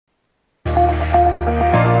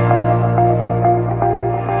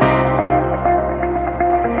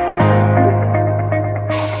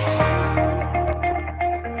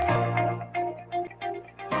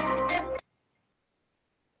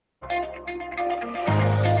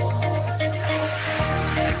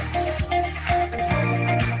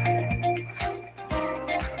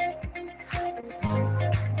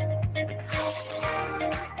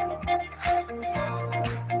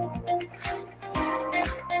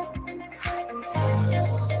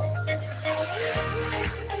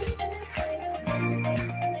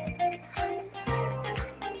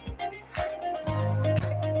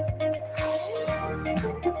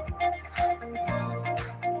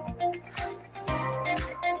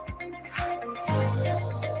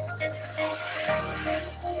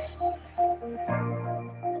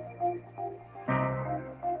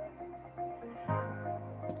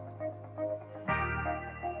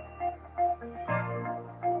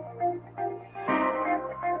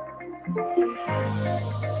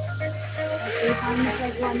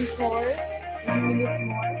Like 1-4, 1 minute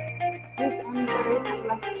more. Please enter sa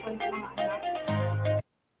class point mga anak.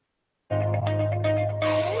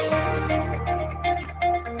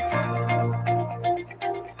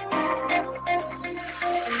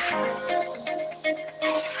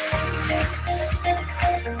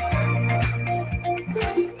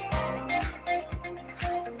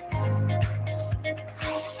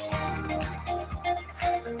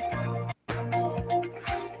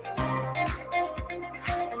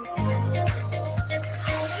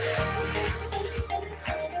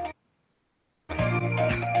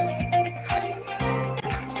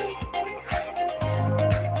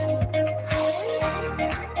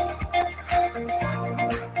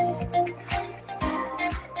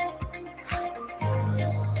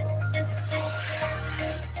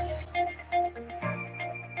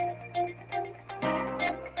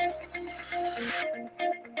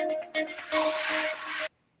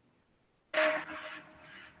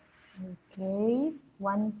 Okay,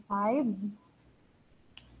 1-5.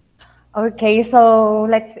 Okay, so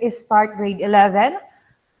let's start grade 11.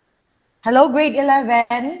 Hello, grade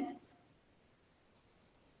 11.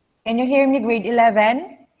 Can you hear me, grade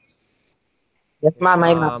 11? Yes, ma'am.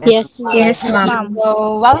 Yes, ma'am. Yes, ma'am.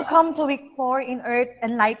 So, welcome to week 4 in Earth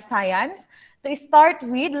and Life Science. To start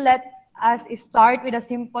with, let us start with a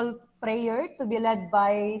simple prayer to be led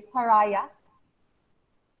by Saraya.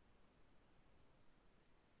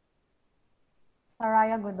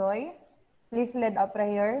 Saraya Godoy, please lead a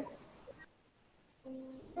prayer.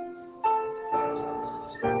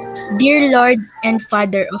 Dear Lord and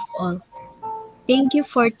Father of all, thank you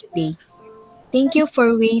for today. Thank you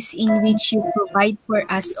for ways in which you provide for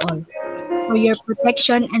us all. For your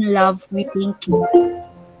protection and love, we thank you.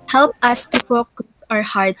 Help us to focus our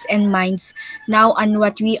hearts and minds now on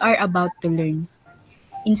what we are about to learn.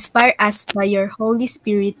 Inspire us by your Holy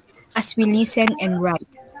Spirit as we listen and write.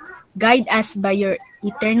 Guide us by your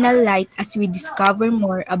eternal light as we discover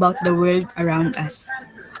more about the world around us.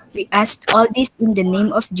 We ask all this in the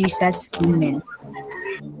name of Jesus. Amen.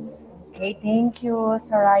 Okay, thank you,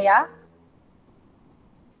 Saraya.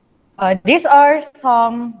 These are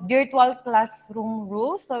some virtual classroom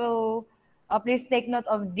rules. So please take note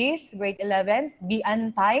of this, grade 11, be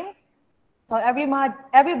on time. So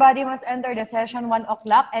everybody must enter the session 1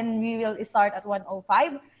 o'clock and we will start at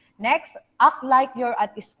 1:05. Next, act like you're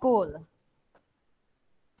at school.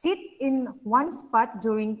 Sit in one spot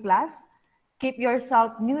during class. Keep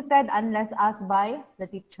yourself muted unless asked by the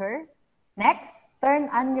teacher. Next,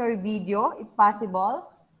 turn on your video if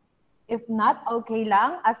possible. If not, okay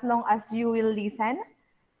lang, as long as you will listen.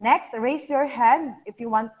 Next, raise your hand if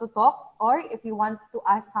you want to talk or if you want to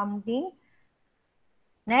ask something.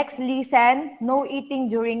 Next, listen, no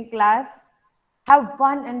eating during class. Have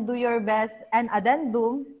fun and do your best. And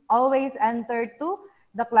addendum, always enter to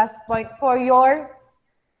the class point for your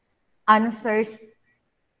answers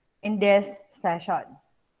in this session.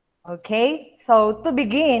 Okay, so to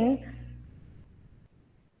begin,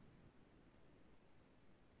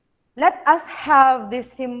 let us have this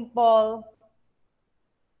simple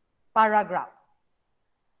paragraph.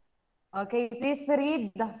 Okay, please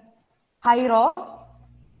read, Jairo.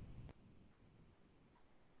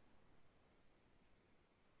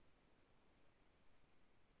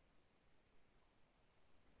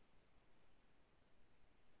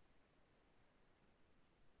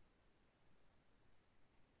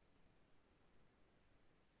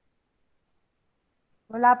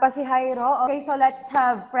 Wala pa si Jairo. Okay, so let's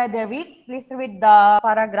have Frederick. Please read the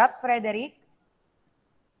paragraph, Frederick.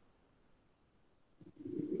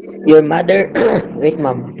 Your mother, wait,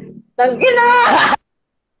 ma'am.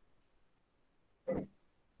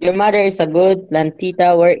 Your mother is a good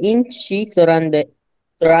plantita wherein she surrounded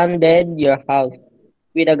your house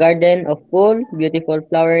with a garden of full, beautiful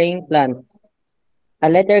flowering plants. A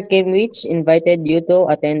letter came which invited you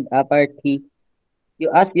to attend a party.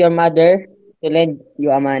 You asked your mother to lend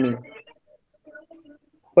you a money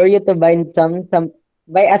for you to buy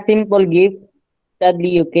a simple gift. Sadly,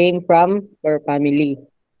 you came from your family,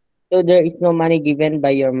 so there is no money given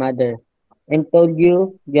by your mother, and told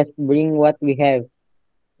you just bring what we have.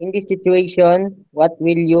 In this situation, what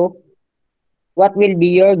will be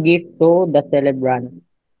your gift to the celebrant?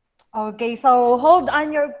 Okay, so hold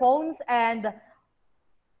on your phones and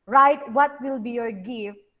write what will be your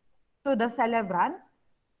gift to the celebrant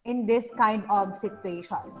in this kind of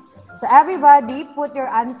situation. So everybody put your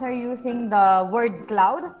answer using the word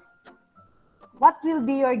cloud. What will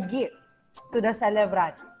be your gift to the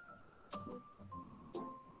celebrant?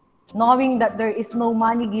 Knowing that there is no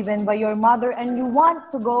money given by your mother and you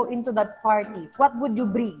want to go into that party, what would you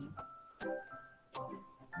bring?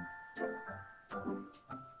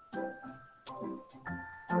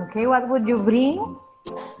 Okay, what would you bring?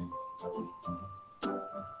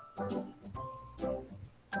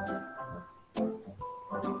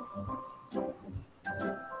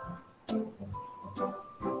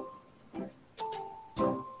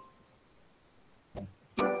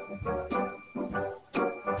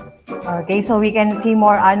 Okay, so we can see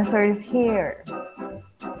more answers here.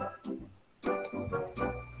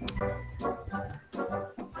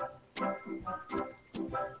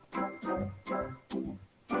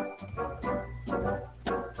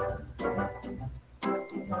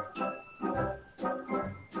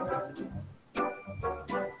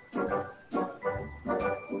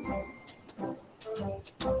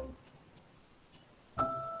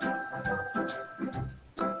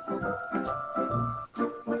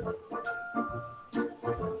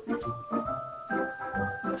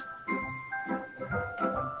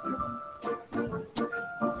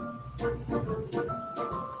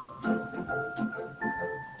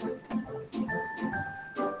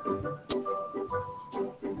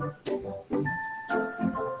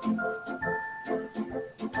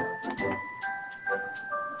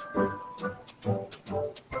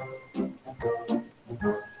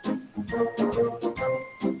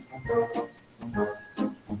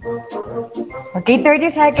 Okay,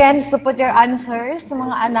 30 seconds to put your answers,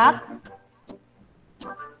 mga anak.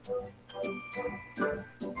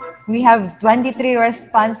 We have 23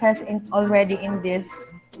 responses already in this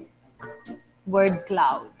word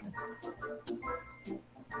cloud.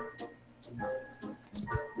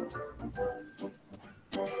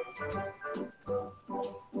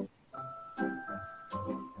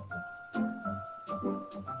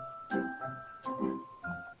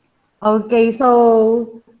 Okay,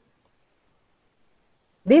 so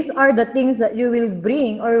these are the things that you will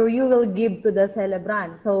bring or you will give to the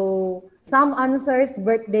celebrant. So some answers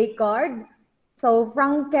birthday card. So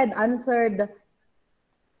Franked answered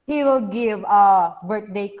he will give a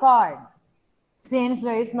birthday card since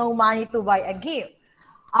there is no money to buy a gift.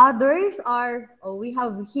 Others are, we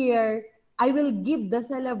have here, I will give the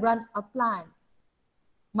celebrant a plant.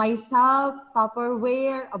 Myself,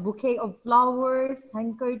 Tupperware, a bouquet of flowers,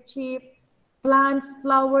 handkerchief, plants,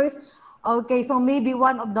 flowers. Okay, so maybe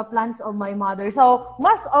one of the plants of my mother. So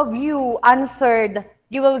most of you answered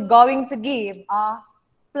you will going to give a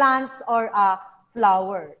plants or a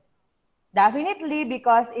flower. Definitely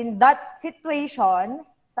because in that situation,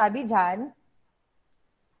 sabi dyan,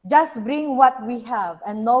 just bring what we have.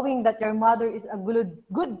 And knowing that your mother is a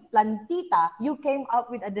good plantita, you came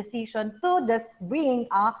up with a decision to just bring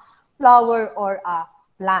a flower or a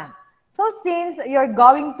plant. So since you're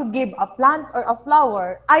going to give a plant or a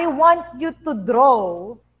flower, I want you to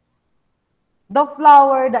draw the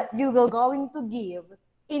flower that you will going to give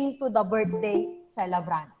into the birthday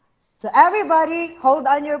celebrant. So everybody, hold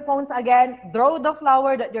on your phones again, draw the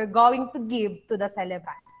flower that you're going to give to the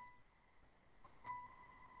celebrant.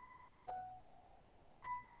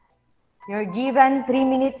 You're given 3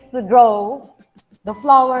 minutes to draw the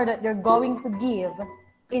flower that you're going to give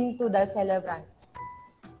into the celebrant.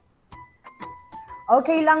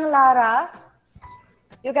 Okay lang, Lara?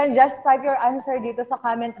 You can just type your answer dito sa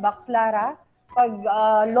comment box, Lara. Pag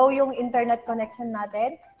low yung internet connection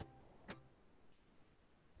natin.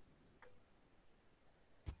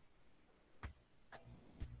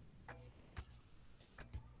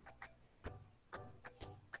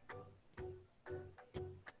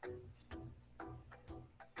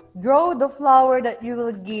 Draw the flower that you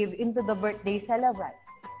will give into the birthday celebrant.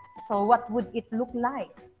 So what would it look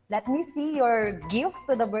like? Let me see your gift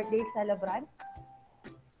to the birthday celebrant.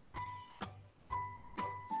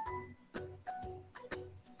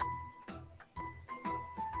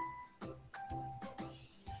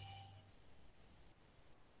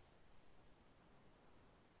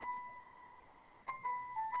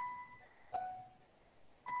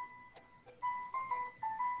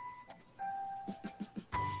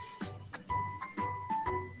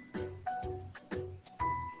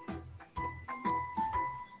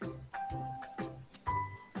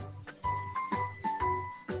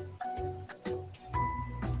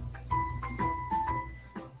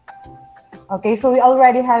 Okay, so we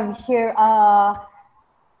already have here a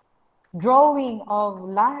drawing of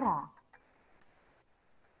Lara.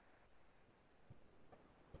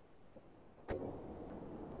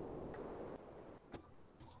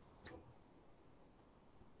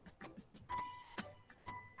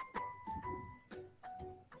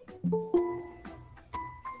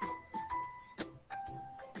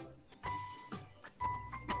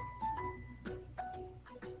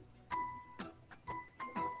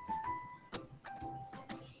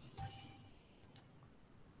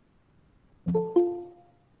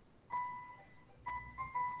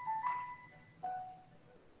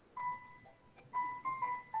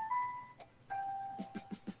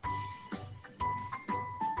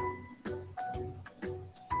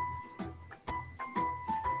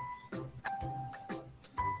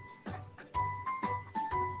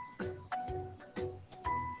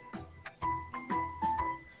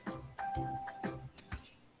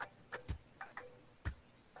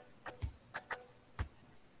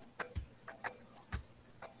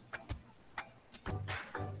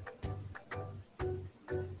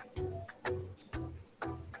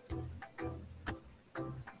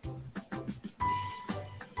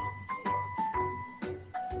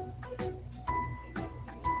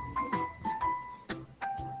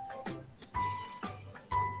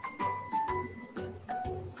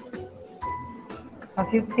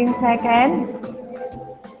 15 seconds.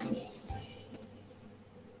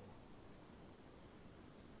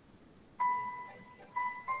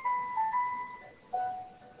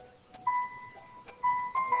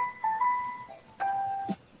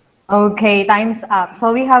 Okay, time's up.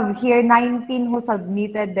 So we have here 19 who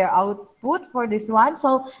submitted their output for this one.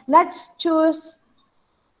 So let's choose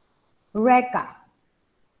Reka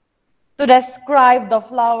to describe the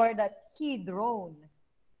flower that he drawn.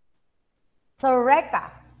 So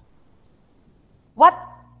Reka, what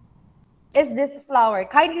is this flower?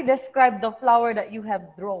 Kindly describe the flower that you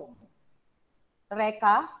have drawn.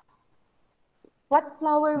 Reka, what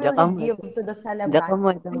flower will you give to the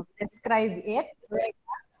celebrant? Please describe it, Reka.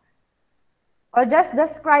 Or just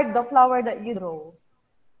describe the flower that you draw.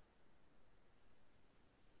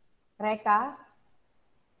 Reka?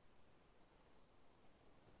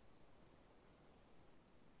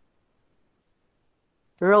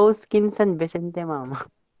 Rose Kin San Vicente, mama.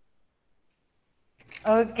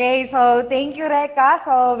 Okay, so thank you, Reka.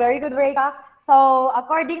 So very good, Reka. So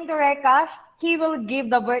according to Reka, he will give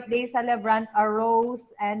the birthday celebrant a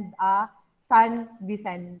rose and a San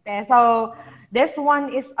Vicente. So this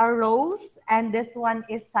one is a rose and this one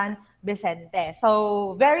is San Vicente.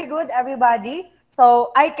 So very good, everybody.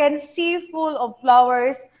 So I can see full of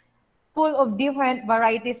flowers, full of different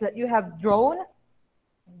varieties that you have drawn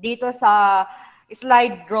dito sa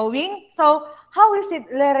slide drawing. So, how is it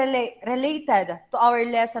related to our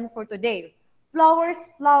lesson for today? Flowers,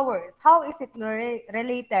 flowers. How is it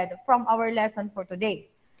related from our lesson for today?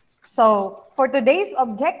 So, for today's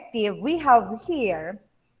objective, we have here,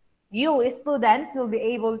 you students will be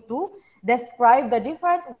able to describe the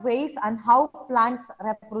different ways on how plants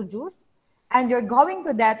reproduce, and you're going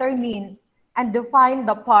to determine and define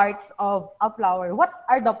the parts of a flower. What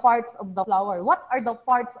are the parts of the flower? What are the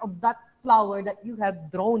parts of that flower that you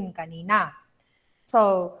have drawn kanina?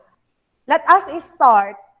 So, let us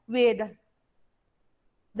start with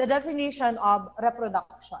the definition of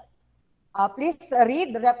reproduction. Please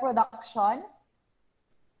read reproduction.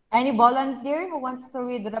 Any volunteer who wants to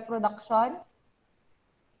read reproduction?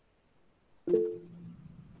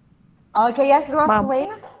 Okay, yes,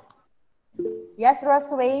 Roswayne. Yes,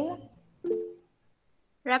 Roswayne.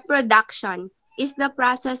 Reproduction is the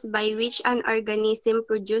process by which an organism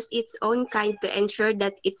produces its own kind to ensure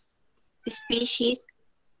that its species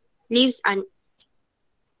lives on.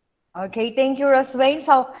 Okay, thank you, Roswayne.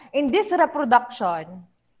 So, in this reproduction,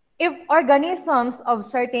 if organisms of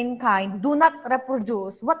certain kind do not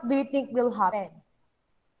reproduce, what do you think will happen?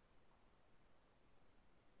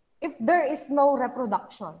 If there is no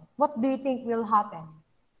reproduction, what do you think will happen?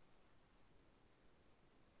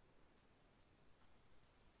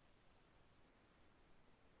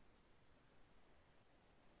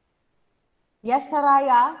 Yes,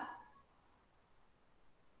 Saraya?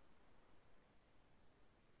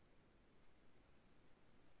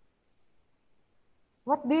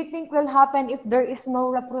 What do you think will happen if there is no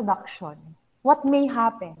reproduction? What may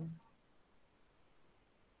happen?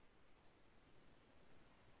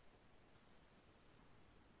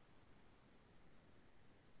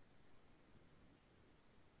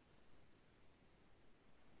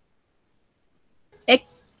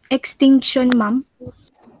 Extinction, ma'am.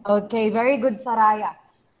 Okay, very good, Saraya.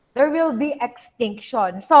 There will be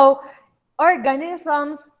extinction. So,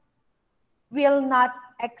 organisms will not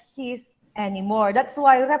exist anymore. That's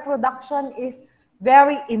why reproduction is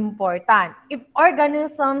very important. If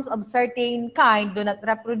organisms of certain kind do not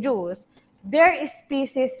reproduce, their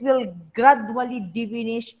species will gradually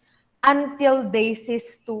diminish until they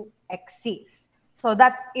cease to exist. So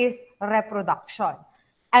that is reproduction.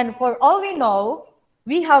 And for all we know,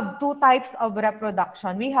 we have two types of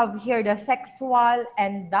reproduction. We have here the sexual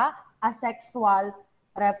and the asexual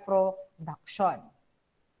reproduction.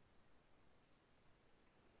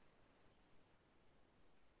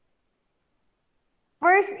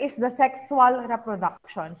 First is the sexual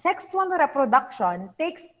reproduction. Sexual reproduction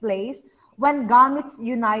takes place when gametes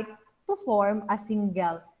unite to form a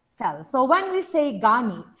single cell. So when we say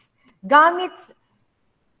gametes, gametes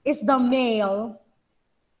is the male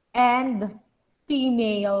and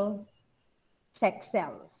female sex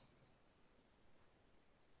cells.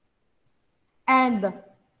 And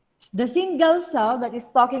the single cell that is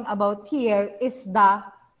talking about here is the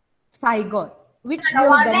zygote, which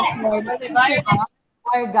will then form into a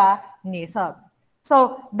organism.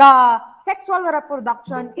 So the sexual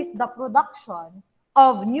reproduction is the production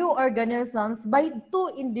of new organisms by two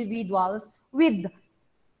individuals with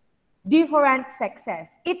different sexes.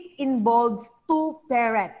 It involves two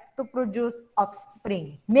parents to produce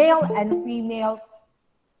offspring, male and female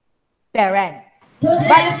parents. But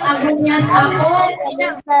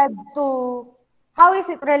related to, how is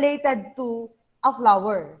it related to a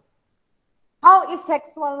flower? How is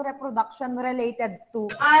sexual reproduction related to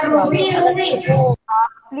flower?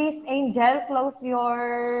 Please, Angel, close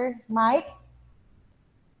your mic.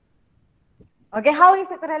 Okay, how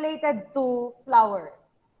is it related to flower?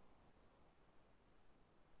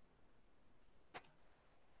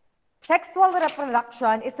 Sexual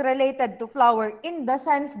reproduction is related to flower in the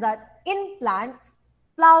sense that in plants,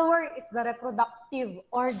 flower is the reproductive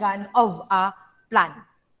organ of a plant.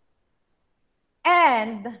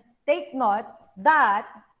 And take note that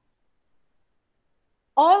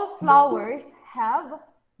all flowers have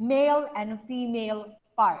male and female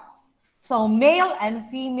parts. So male and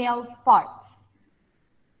female parts.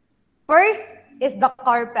 First is the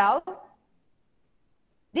carpel.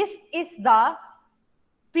 This is the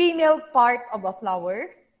female part of a flower.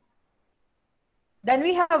 Then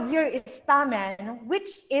we have here stamen, which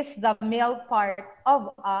is the male part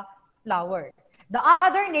of a flower. The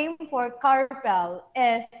other name for carpel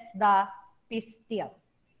is the pistil.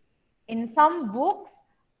 In some books,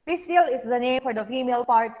 pistil is the name for the female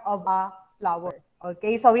part of a flower.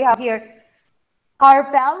 Okay, so we have here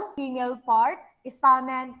carpel, female part,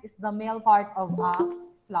 stamen is the male part of a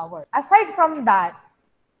flower. Aside from that,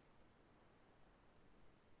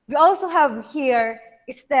 we also have here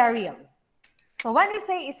sterile. So when we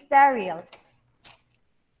say sterile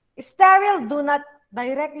do not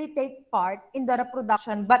directly take part in the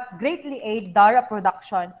reproduction but greatly aid the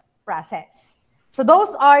reproduction process. So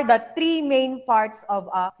those are the three main parts of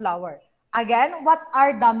a flower. Again, what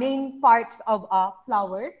are the main parts of a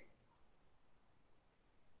flower?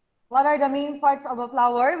 What are the main parts of a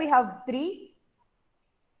flower? We have three.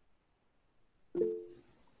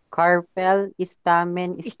 Carpel,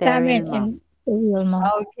 stamen, sterile, ma'am. and sterile, ma'am.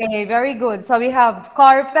 Okay, very good. So we have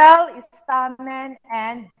carpel, stamen,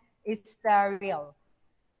 and sterile.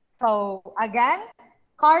 So again,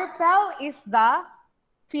 carpel is the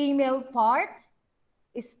female part,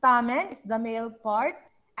 stamen is the male part,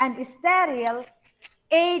 and sterile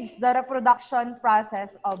aids the reproduction process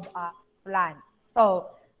of a plant.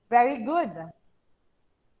 So, very good.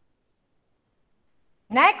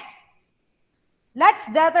 Next, let's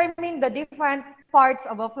determine the different parts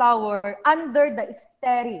of a flower under the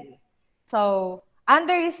sterile. So,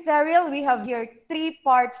 under sterile, we have here three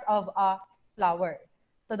parts of a flower.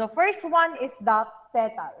 So, the first one is the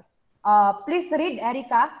petals. Please read,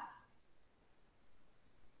 Erica.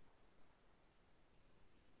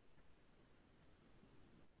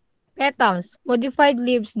 Petals, modified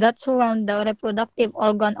leaves that surround the reproductive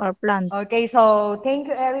organ or plant. Okay, so thank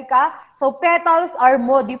you, Erica. So petals are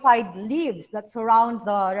modified leaves that surrounds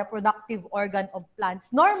the reproductive organ of plants.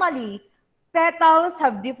 Normally, petals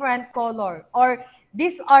have different color, or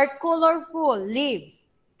these are colorful leaves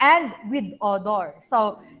and with odor.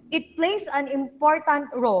 So it plays an important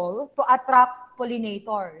role to attract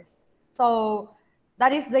pollinators. So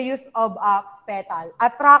that is the use of a petal,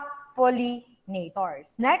 attract pollinators.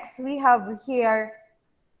 Next, we have here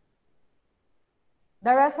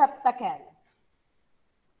the receptacle.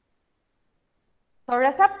 So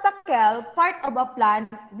receptacle, part of a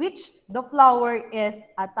plant which the flower is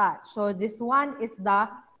attached. So this one is the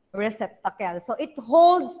receptacle. So it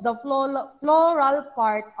holds the floral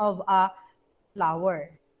part of a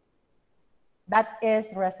flower. That is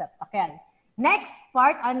receptacle. Next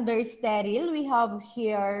part under sterile, we have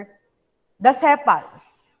here the sepals.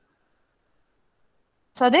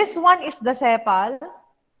 So this one is the sepal.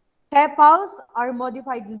 Sepals are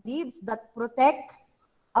modified leaves that protect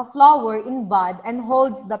a flower in bud and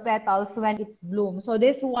holds the petals when it blooms. So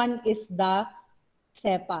this one is the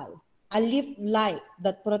sepal, a leaf light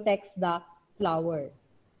that protects the flower.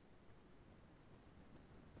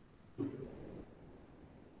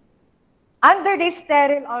 Under the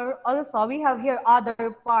sterile also, we have here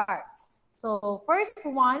other parts. So first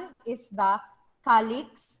one is the calyx,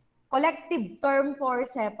 collective term for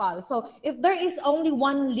sepal. So if there is only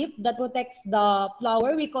one leaf that protects the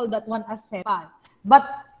flower, we call that one as sepal. But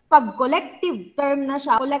pag collective term na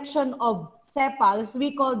siya, collection of sepals,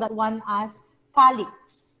 we call that one as calyx.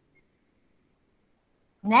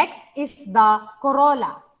 Next is the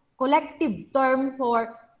corolla, collective term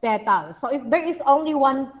for petals. So if there is only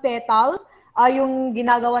one petal, yung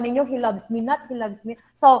ginagawa ninyo, he loves me not, he loves me.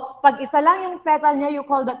 So pag isa lang yung petal niya, you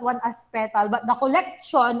call that one as petal. But the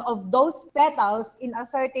collection of those petals in a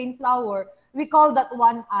certain flower, we call that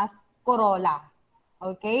one as corolla.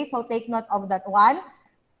 Okay, so take note of that one.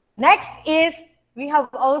 Next is, we have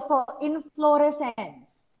also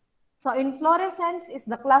inflorescence. So inflorescence is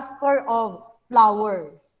the cluster of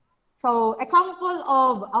flowers. So example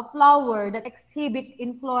of a flower that exhibit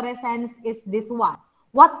inflorescence is this one.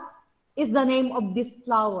 What is the name of this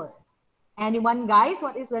flower? Anyone, guys?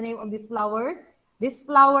 What is the name of this flower? This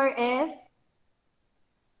flower is?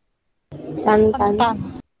 Santan.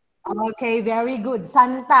 Okay, very good.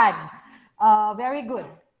 Santan. Very good.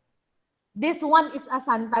 This one is a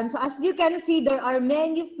santan. So as you can see, there are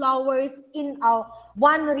many flowers in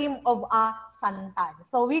one rim of a santan.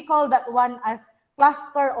 So we call that one as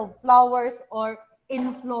cluster of flowers or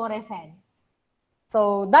inflorescence.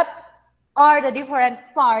 So that are the different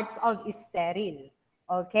parts of sterile.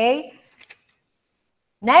 Okay.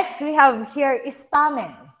 Next, we have here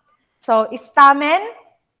stamen. So stamen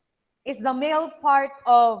is the male part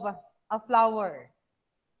of a flower.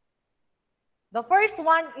 The first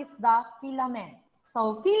one is the filament.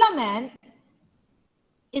 So filament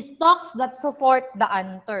is stalks that support the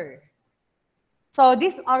anther. So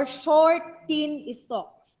these are short, thin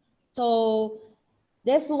stalks. So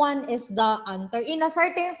this one is the anther. In a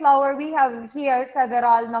certain flower, we have here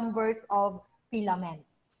several numbers of filaments.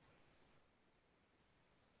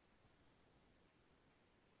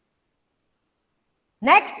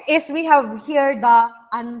 Next is we have here the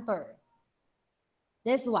anther.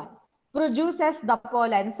 This one produces the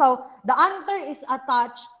pollen. So the anther is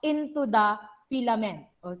attached into the filament.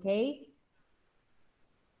 Okay.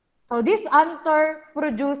 So this anther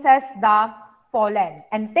produces the pollen.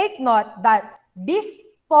 And take note that this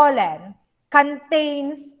pollen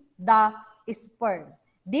contains the sperm.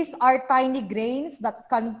 These are tiny grains that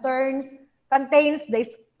contains the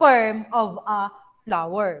sperm of a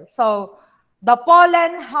flower. So the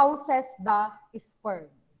pollen houses the sperm.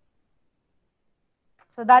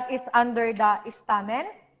 So that is under the stamen.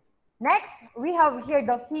 Next, we have here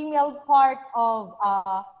the female part of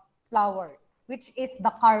a flower, which is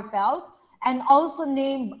the carpel, and also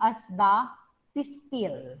named as the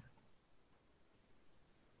pistil.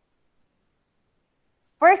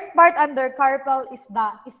 First part under carpel is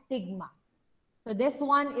the stigma. So this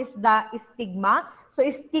one is the stigma. So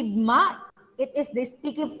stigma, it is the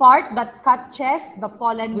sticky part that catches the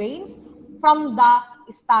pollen grains from the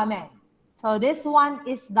stamen. So this one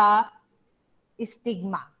is the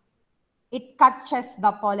stigma. It catches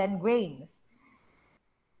the pollen grains.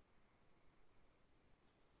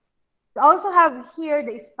 We also have here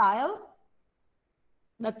the style,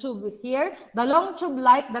 the tube here, the long tube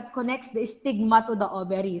like that connects the stigma to the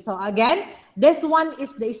ovary. So again, this one is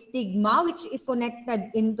the stigma, which is connected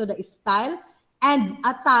into the style and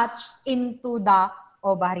attached into the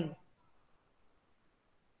ovary.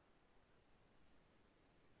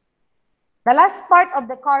 The last part of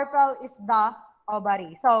the carpel is the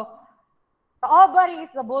ovary. So the ovary is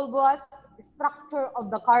the bulbous structure of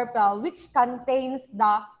the carpel, which contains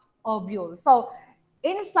the ovule. So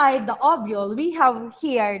inside the ovule, we have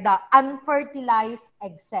here the unfertilized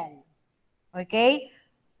egg cell. Okay?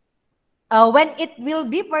 When it will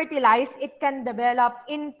be fertilized, it can develop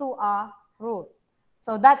into a fruit.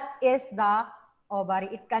 So that is the ovary.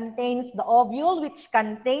 It contains the ovule, which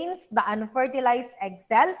contains the unfertilized egg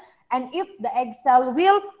cell. And if the egg cell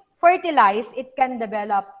will fertilize, it can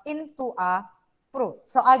develop into a fruit.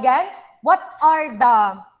 So again, what are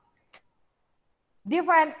the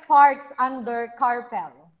different parts under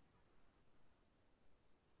carpel?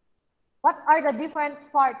 What are the different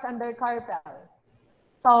parts under carpel?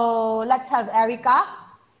 So let's have Erica.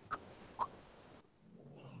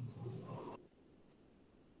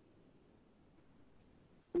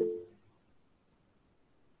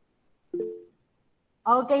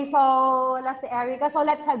 Okay, so wala si Erica. So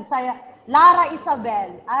let's have Lara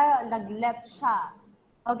Isabel. Nag-left siya.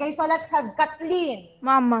 Okay, so let's have Kathleen.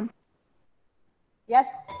 Ma'am. Yes.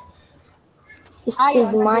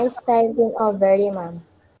 Stigma, style, in ovary, ma'am.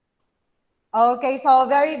 Okay, so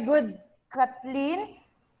very good, Kathleen.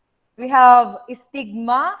 We have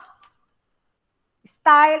stigma,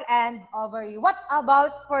 style, and ovary. What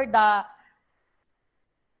about for the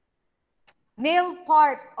male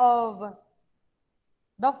part of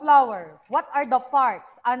the flower? What are the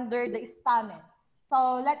parts under the stamen?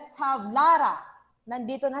 So let's have Lara.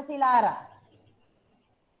 Nandito na si Lara.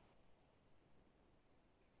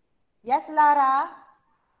 Yes, Lara?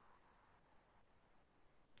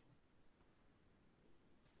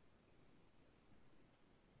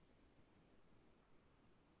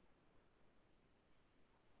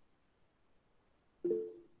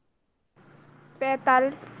 Petal,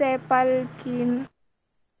 sepal, kin.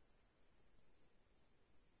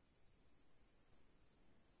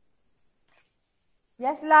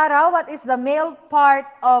 Yes, Lara, what is the male part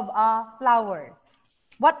of a flower?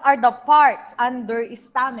 What are the parts under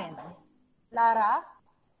stamen? Lara?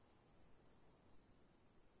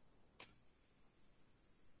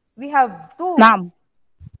 We have two. Ma'am.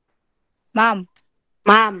 Ma'am.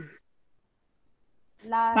 Ma'am.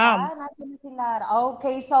 Lara, Ma'am. natin si Lara.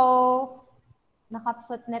 Okay, so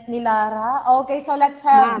nakapsot net ni Lara. Okay, so let's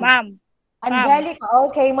have Ma'am. Ma'am. Ma'am. Angelica.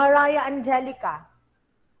 Okay, Mariah Angelica.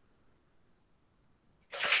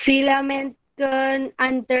 Filament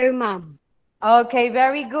anther, ma'am. Okay,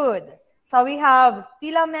 very good. So we have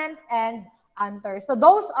filament and anther. So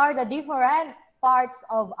those are the different parts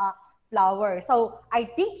of a flower. So I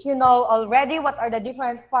think you know already what are the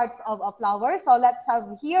different parts of a flower. So let's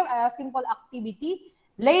have here a simple activity.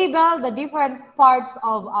 Label the different parts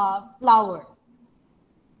of a flower.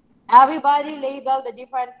 Everybody label the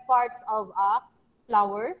different parts of a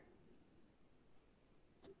flower.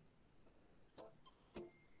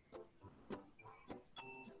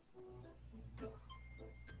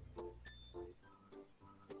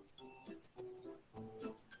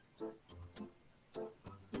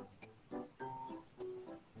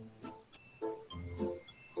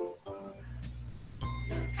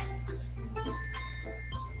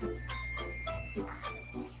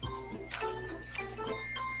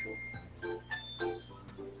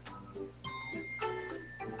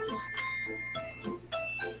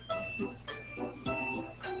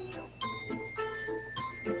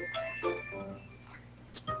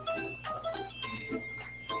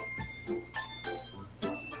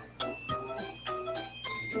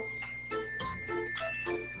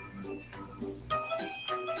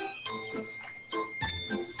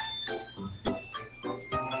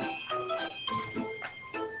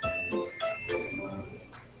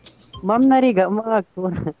 Ma'am, nariga, mga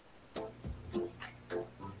aksura.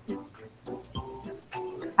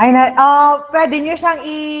 Ay, pwede nyo siyang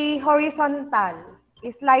i-horizontal,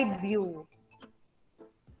 i-slide view.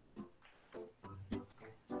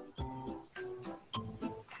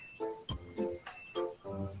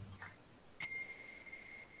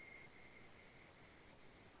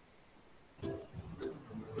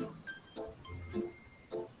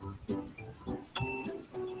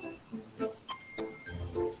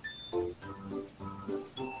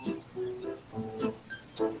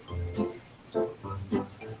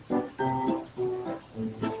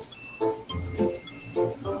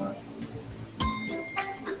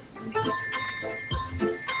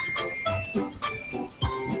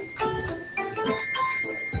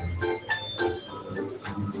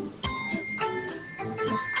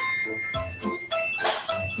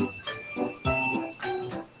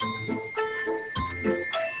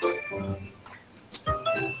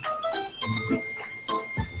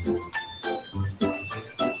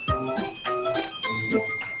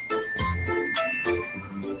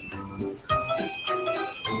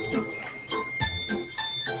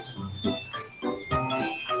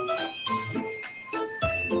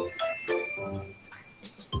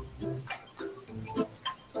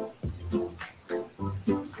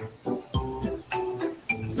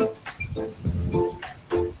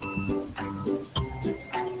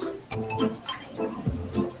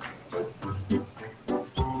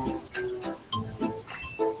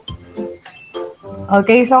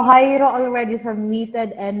 Okay, so Jairo already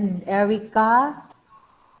submitted and Erica.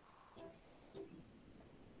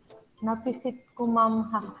 Napisit ko, ma'am.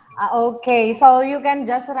 Okay, so you can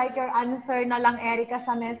just write your answer na lang, Erica,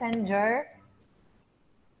 sa messenger.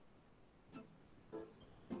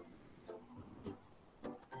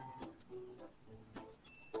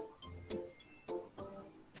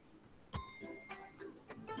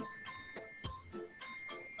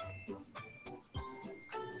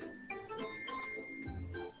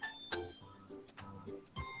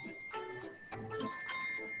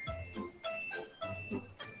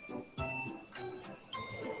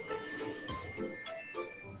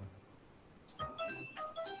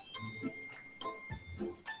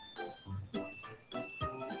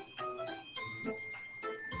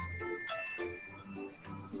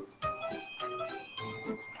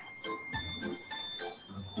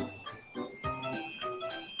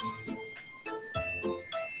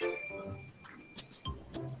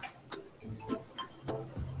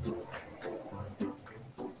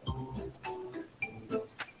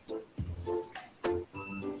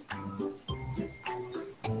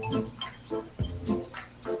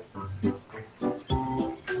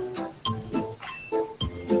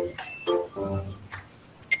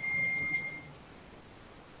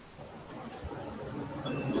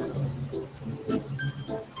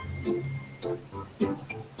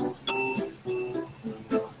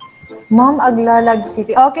 Ma'am, Aglalag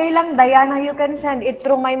City. Okay lang, Diana, you can send it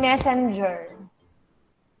through my messenger.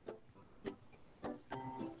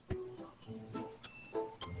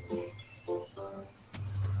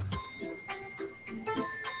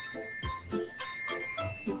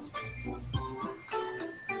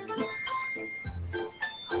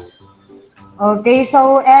 Okay,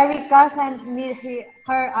 so Erica sent me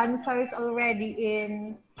her answers already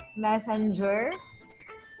in Messenger.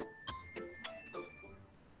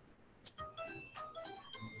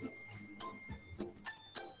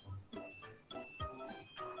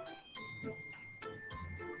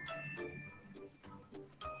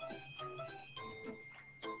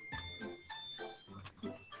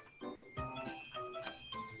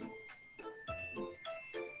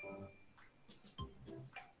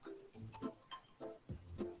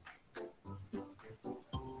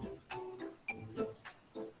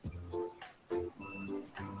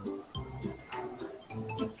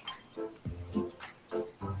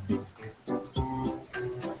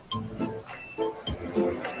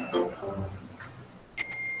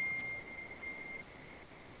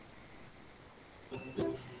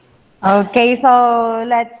 Okay, so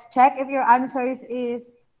let's check if your answers is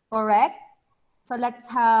correct. So let's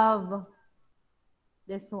have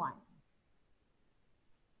this one.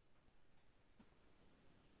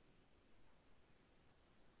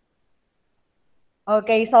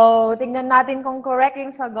 Okay, so tingnan natin kung correct yung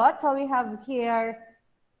sagot. So we have here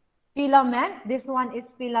filament. This one is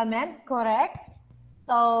filament, correct?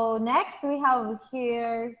 So next we have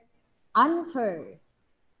here anther.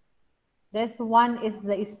 This one is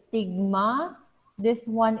the stigma. This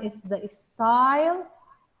one is the style,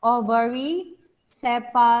 ovary,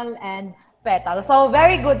 sepal, and petal. So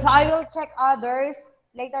very good. So I will check others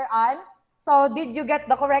later on. So did you get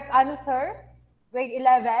the correct answer? Grade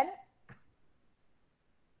 11?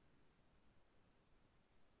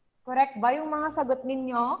 Correct ba yung mga sagot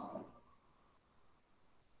ninyo?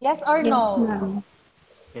 Yes or no? Yes, ma'am.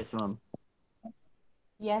 Yes, ma'am.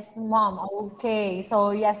 Yes, mom. Okay.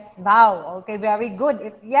 So, yes daw. Okay, very good.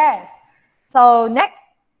 If yes. So, next.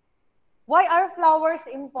 Why are flowers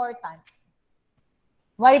important?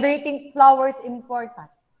 Why do you think flowers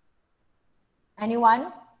important?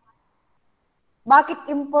 Anyone? Bakit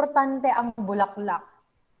importante ang bulaklak?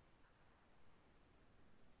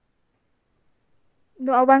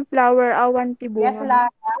 No awan flower, awan ti Yes, bunga. Lara.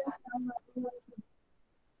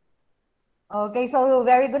 Okay, so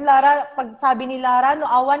very good, Lara. Pag sabi ni Lara, no,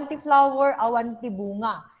 awan ti flower, awan ti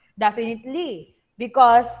bunga. Definitely.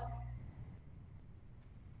 Because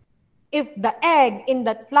if the egg in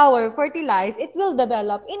that flower fertilize, it will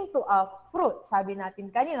develop into a fruit. Sabi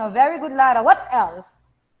natin kanina. Very good, Lara. What else?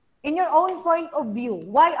 In your own point of view,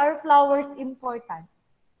 why are flowers important?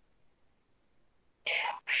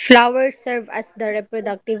 Flowers serve as the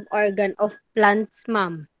reproductive organ of plants,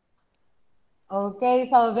 ma'am. Okay,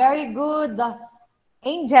 so very good.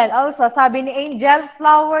 Angel, also, sabi ni Angel,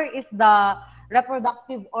 flower is the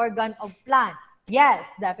reproductive organ of plant. Yes,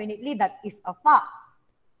 definitely, that is a fact.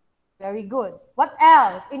 Very good. What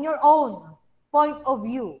else in your own point of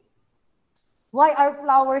view? Why are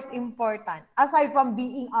flowers important? Aside from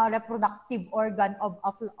being a reproductive organ of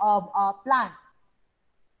a plant.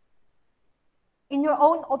 In your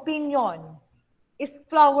own opinion, is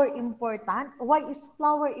flower important? Why is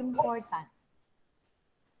flower important?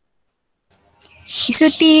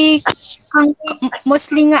 Isu ti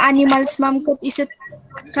mostly nga animals, ma'am, kat isu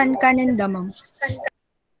kan kananda, ma'am.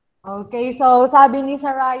 Okay, so sabi ni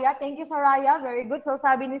Saraya, thank you Saraya, very good. So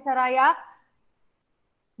sabi ni Saraya,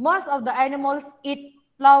 most of the animals eat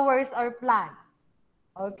flowers or plants.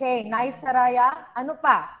 Okay, nice Saraya. Ano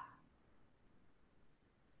pa?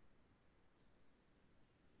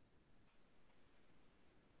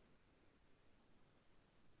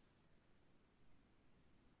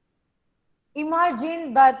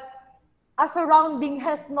 Imagine that a surrounding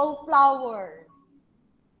has no flower.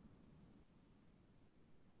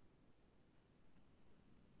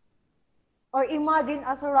 Or imagine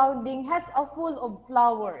a surrounding has a full of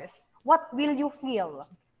flowers. What will you feel?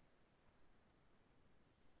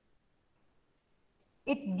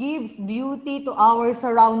 It gives beauty to our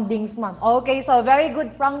surroundings, ma'am. Okay, so very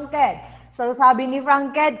good, Franked. So sabi ni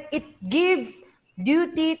Franked, it gives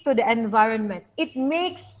beauty to the environment. It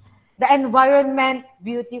makes the environment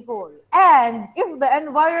beautiful. And if the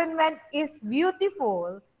environment is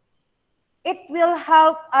beautiful, it will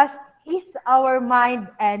help us ease our mind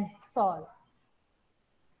and soul.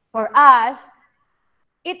 For us,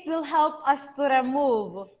 it will help us to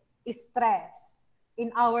remove stress in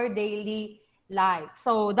our daily life.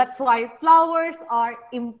 So that's why flowers are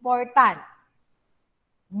important.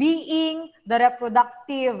 Being the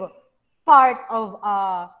reproductive part of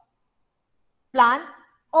a plant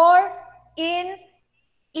or in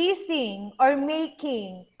easing or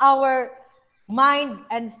making our mind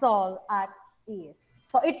and soul at ease.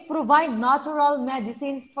 So it provides natural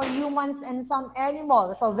medicines for humans and some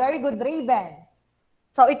animals. So very good, Raven.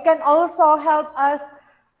 So it can also help us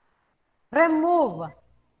remove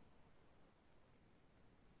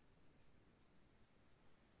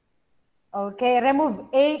remove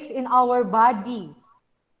aches in our body.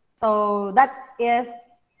 So that is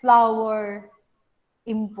flower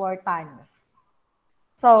importance.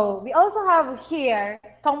 So we also have here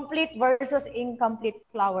complete versus incomplete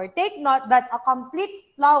flower. Take note that a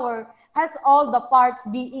complete flower has all the parts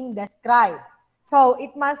being described. So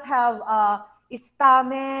it must have a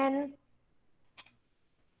stamen,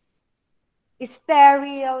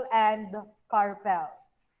 steril, and carpel.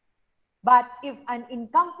 But if an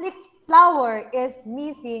incomplete flower is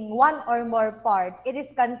missing one or more parts, it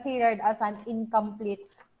is considered as an incomplete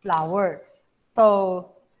flower.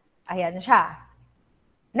 So, ayan siya.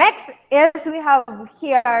 Next is we have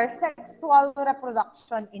here sexual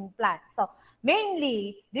reproduction in plants. So,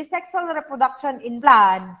 mainly, the sexual reproduction in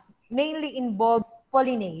plants mainly involves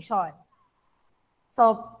pollination.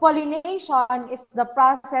 So, pollination is the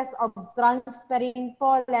process of transferring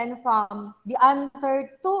pollen from the anther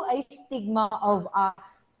to a stigma of a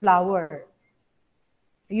flower.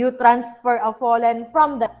 You transfer a pollen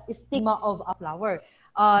from the stigma of a flower.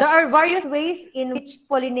 There are various ways in which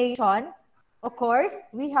pollination occurs.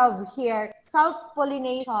 We have here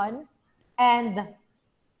self-pollination and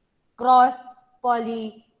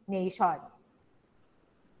cross-pollination.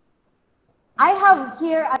 I have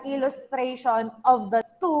here an illustration of the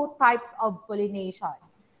two types of pollination.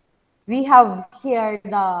 We have here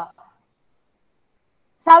the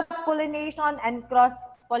self-pollination and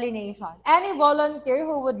cross-pollination. Any volunteer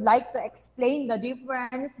who would like to explain the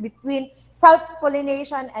difference between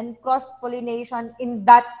self-pollination and cross-pollination in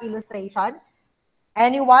that illustration?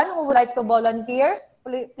 Anyone who would like to volunteer?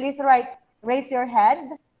 Please raise your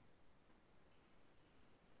hand.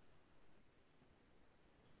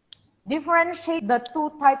 Differentiate the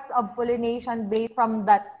two types of pollination based from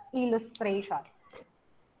that illustration.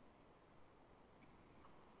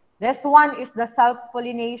 This one is the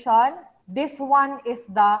self-pollination. This one is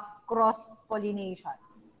the cross-pollination.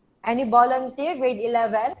 Any volunteer, grade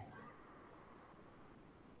 11?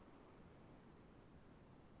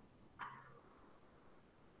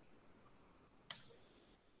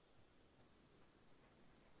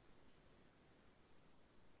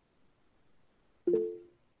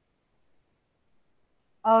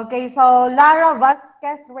 Okay, so Lara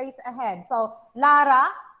Vasquez raised a hand. So, Lara?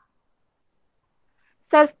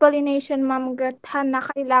 Self-pollination, ma'am, gathan na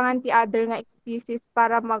kailangan ti other nga species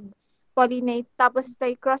para mag-pollinate. Tapos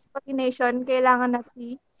tay cross-pollination, kailangan na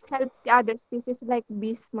ti help the other species like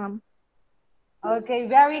bees, ma'am. Okay,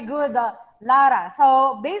 very good, Lara.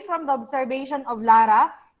 So, based from the observation of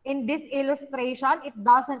Lara, in this illustration, it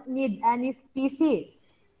doesn't need any species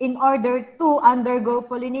in order to undergo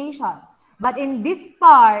pollination. But in this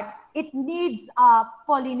part, it needs a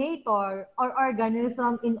pollinator or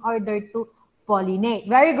organism in order to pollinate.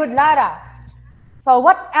 Very good, Lara. So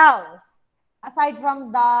what else? Aside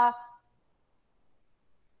from the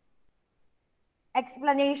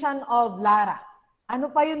explanation of Lara, ano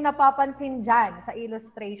pa yung napapansin dyan sa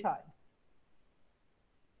illustration?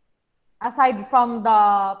 Aside from the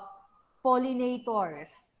pollinators.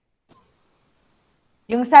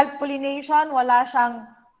 Yung self-pollination, wala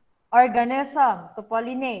siyang organism to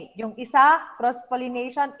pollinate. Yung isa,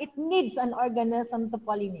 cross-pollination, it needs an organism to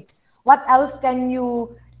pollinate. What else can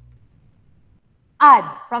you add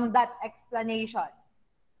from that explanation?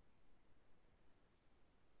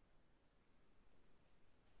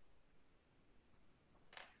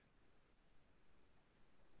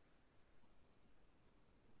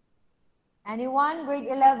 Anyone? Grade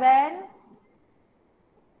 11?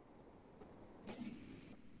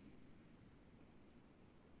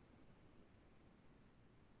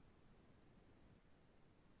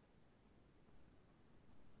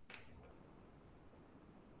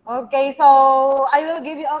 Okay, so I will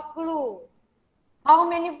give you a clue. How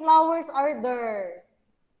many flowers are there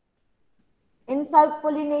in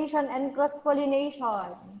self-pollination and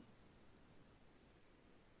cross-pollination?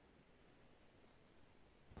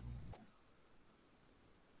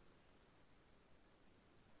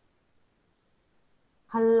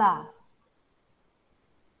 Hala.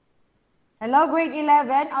 Hello, grade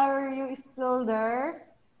 11. Are you still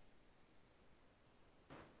there?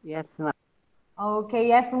 Yes, ma'am. Okay,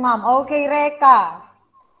 yes, ma'am. Okay, Reka.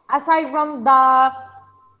 Aside from the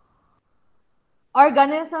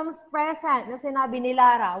organisms present na sinabi ni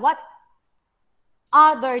Lara, what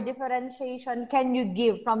other differentiation can you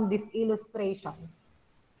give from this illustration?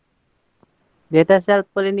 Data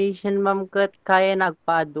self-pollination, ma'am, kat kaya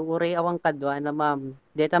nagpaado uri awang kadwa na, ma'am.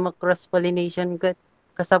 Data mag-cross-pollination, kat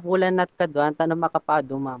kasapulan at kadwa, tanong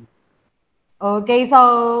makapado, ma'am. Okay,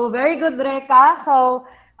 so very good, Reka. So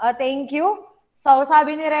Thank you. So,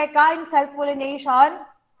 sabi ni Reka, in self-pollination,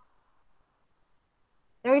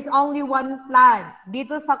 there is only one plant.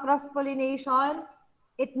 Dito sa cross-pollination,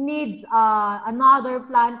 it needs another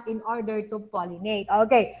plant in order to pollinate.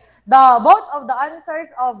 Okay. Both of the answers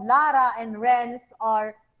of Lara and Renz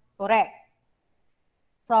are correct.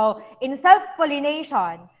 So, in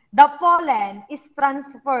self-pollination, the pollen is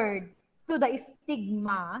transferred to the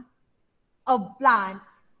stigma of plants'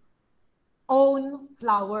 own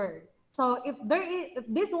flower. So, if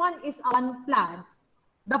this one is one plant,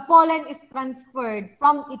 the pollen is transferred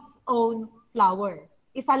from its own flower.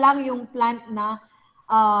 Isa lang yung plant na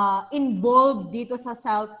involved dito sa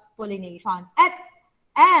self-pollination.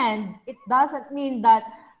 And it doesn't mean that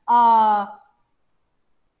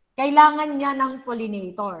kailangan niya ng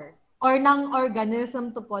pollinator or ng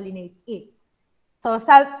organism to pollinate it. So,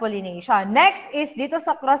 self-pollination. Next is dito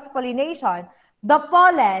sa cross-pollination, the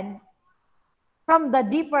pollen from the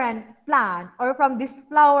different plant or from this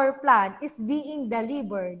flower plant is being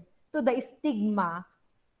delivered to the stigma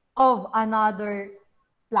of another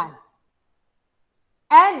plant.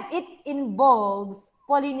 And it involves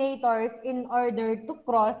pollinators in order to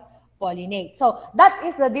cross-pollinate. So that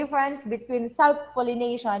is the difference between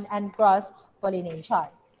self-pollination and cross-pollination.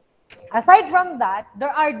 Aside from that,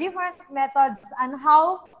 there are different methods on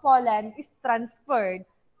how pollen is transferred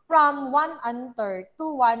from one anther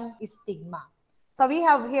to one stigma. So we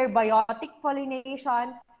have here biotic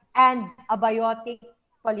pollination and abiotic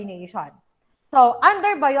pollination. So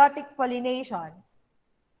under biotic pollination,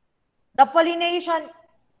 the pollination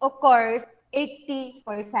occurs 80%.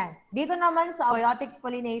 Dito naman sa abiotic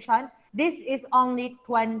pollination, this is only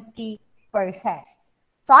 20%.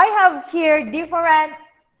 So I have here different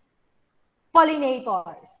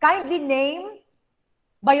pollinators. Kindly name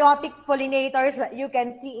biotic pollinators that you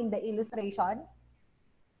can see in the illustration.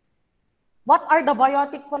 What are the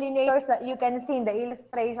biotic pollinators that you can see in the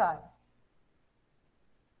illustration?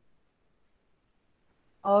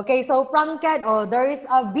 Okay, so Prangked, there is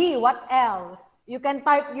a B. What else? You can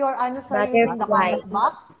type your answer in the comment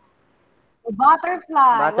box.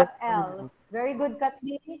 Butterfly. What else? Very good,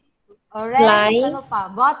 Kathleen. Alright, ano pa?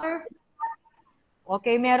 Butterfly.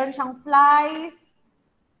 Okay, meron siyang flies.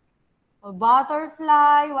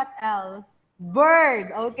 Butterfly. What else? Bird.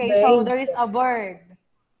 Okay, so there is a bird.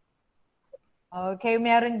 Okay,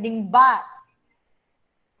 meron ding bats.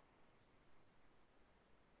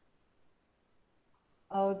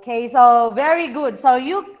 Okay, so very good. So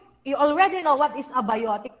you already know what is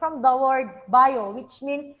abiotic from the word bio, which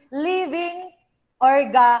means living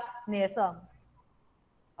organism.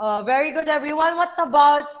 Very good, everyone. What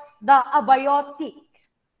about the abiotic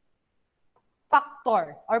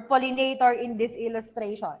factor or pollinator in this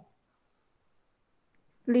illustration?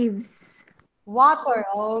 Leaves. Water.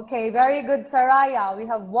 Okay, very good, Saraya. We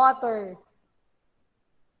have water.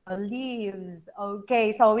 Leaves.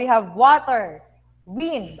 Okay, so we have water.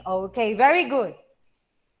 Wind. Okay, very good.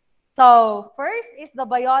 So first is the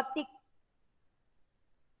biotic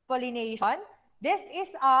pollination. This is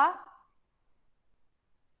a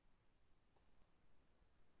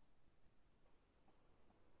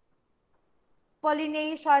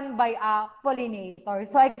pollination by a pollinator.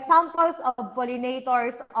 So examples of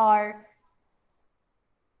pollinators are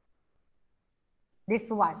this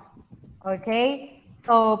one. Okay?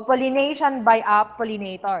 So pollination by a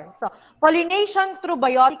pollinator. So pollination through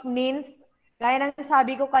biotic means, gaya ng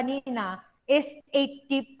sabi ko kanina, is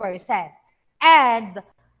 80%. And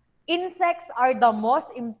insects are the most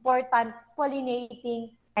important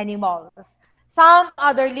pollinating animals. Some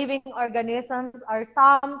other living organisms are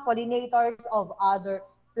some pollinators of other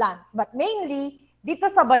plants. But mainly, dito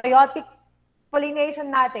sa biotic pollination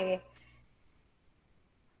natin,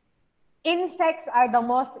 insects are the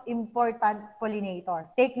most important pollinator.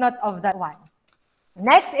 Take note of that one.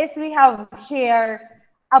 Next is we have here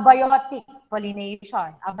abiotic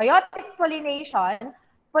pollination. Abiotic pollination,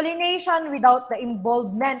 pollination without the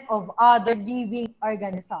involvement of other living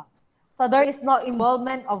organisms. So there is no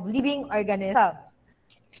involvement of living organisms.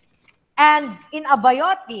 And in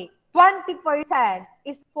abiotic, 20%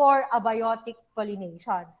 is for abiotic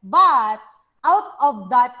pollination. But out of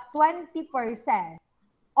that 20%,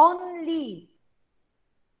 only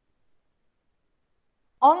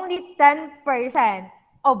 10%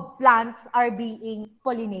 of plants are being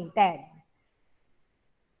pollinated.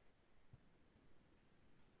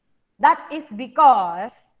 That is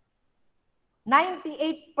because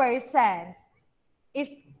 98% is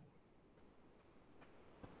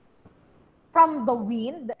from the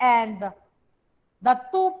wind and the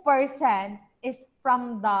 2% is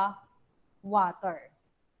from the water.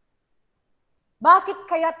 Bakit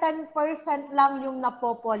kaya 10% lang yung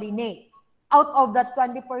napopollinate? Out of that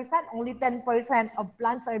 20%, only 10% of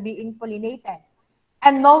plants are being pollinated.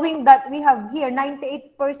 And knowing that we have here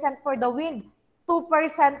 98% for the wind, 2%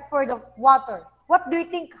 for the water, what do you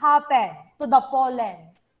think happened to the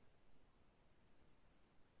pollens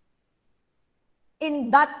in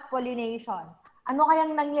that pollination? Ano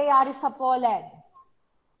kayang nangyayari sa pollen?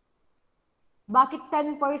 Bakit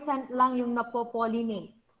 10% lang yung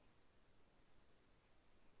napopollinate?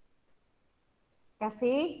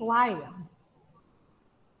 Kasi, why?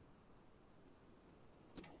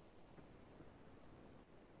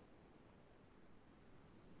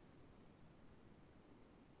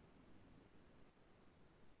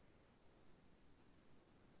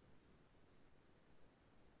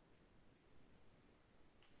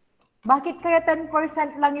 Bakit kaya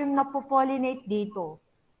 10% lang yung napopollinate dito?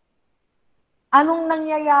 Anong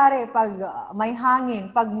nangyayari pag may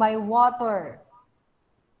hangin, pag may water?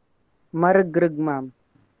 Maragrag, ma'am.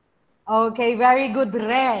 Okay, very good,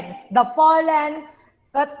 Renz. The pollen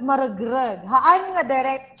kat maragrag. Haan nga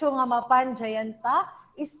diretso nga mapanjayan ta,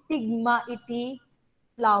 stigma iti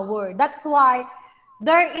flower. That's why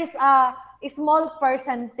there is a small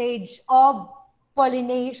percentage of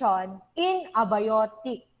pollination in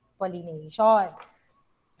abiotic pollination.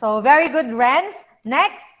 So, very good, Renz.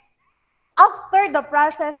 Next, after the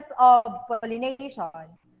process of pollination,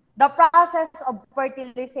 the process of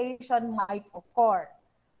fertilization might occur,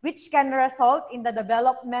 which can result in the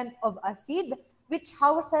development of a seed which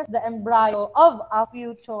houses the embryo of a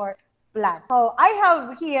future plant. So I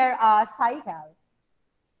have here a cycle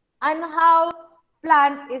on how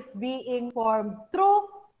plant is being formed through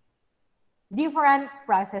different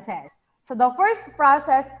processes. So the first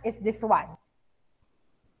process is this one,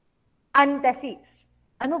 anthesis.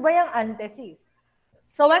 Ano ba yung anthesis?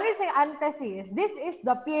 So when we say anthesis, this is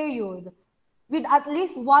the period with at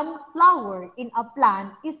least one flower in a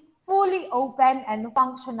plant is fully open and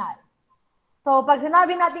functional. So pag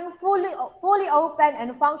sinabi natin fully open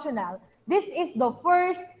and functional, this is the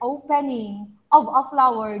first opening of a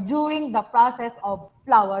flower during the process of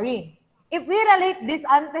flowering. If we relate this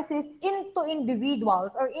anthesis into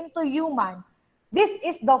individuals or into human, this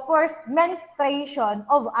is the first menstruation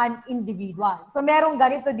of an individual. So merong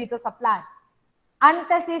ganito dito sa plants.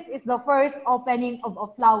 Anthesis is the first opening of a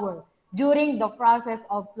flower during the process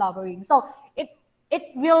of flowering. So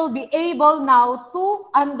it will be able now to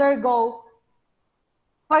undergo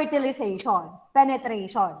fertilization,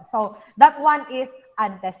 penetration. So that one is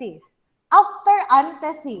anthesis. After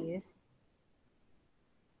anthesis,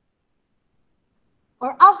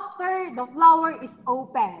 or after the flower is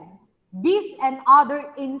open, bees and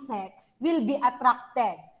other insects will be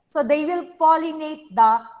attracted. So they will pollinate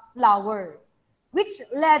the flower, which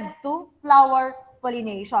led to flower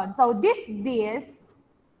pollination. So these bees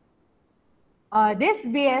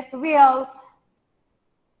will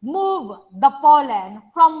move the pollen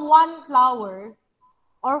from one flower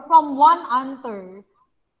or from one anther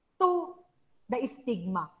to the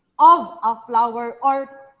stigma of a flower or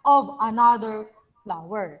of another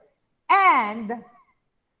flower. And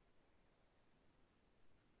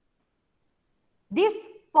this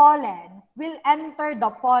pollen will enter the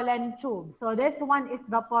pollen tube. So this one is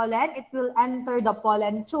the pollen. It will enter the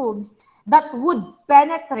pollen tubes that would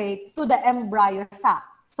penetrate to the embryo sac.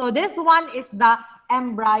 So this one is the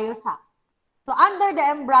embryo sac. So under the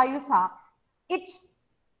embryo sac, each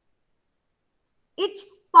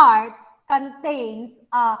part contains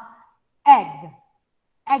a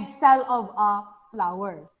egg cell of a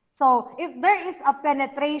flower. So if there is a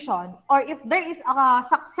penetration or if there is a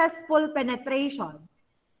successful penetration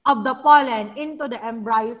of the pollen into the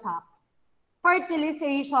embryo sac,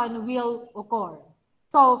 fertilization will occur.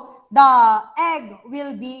 So the egg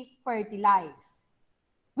will be fertilized,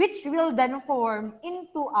 which will then form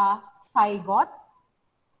into a zygote.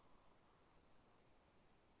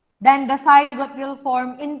 Then the zygote will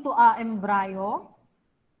form into an embryo.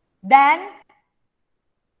 Then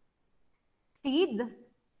seed.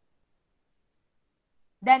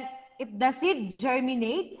 Then if the seed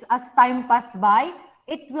germinates as time passes by,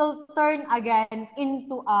 it will turn again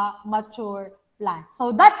into a mature plant.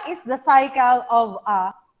 So that is the cycle of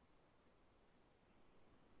a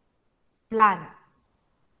plant.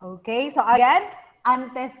 Okay, so again,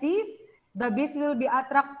 anthesis, the bees will be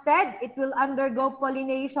attracted, it will undergo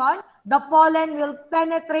pollination, the pollen will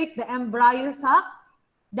penetrate the embryo sac,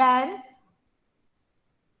 then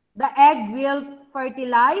the egg will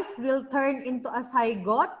fertilize, will turn into a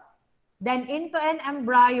zygote, then into an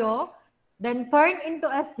embryo, then turn into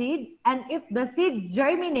a seed, and if the seed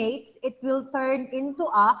germinates, it will turn into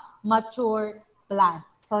a mature plant.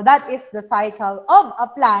 So that is the cycle of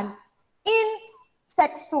a plant in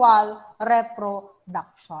sexual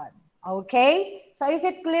reproduction. Okay? So is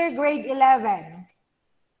it clear, grade 11?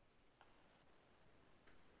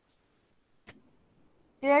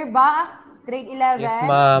 Clear ba? Grade 11? Yes,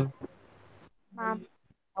 ma'am. Ma'am.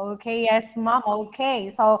 Okay, yes, ma'am.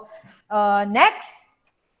 Okay. So, next,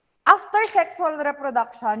 after sexual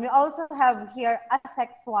reproduction, we also have here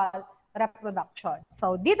asexual reproduction.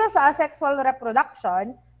 So, dito sa asexual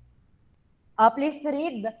reproduction, please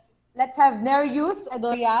read. Let's have Nereus,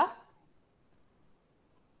 Edoria.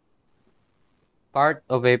 Part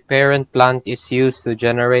of a parent plant is used to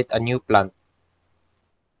generate a new plant.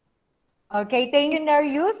 Okay, thank you,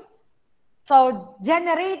 Nereus. So,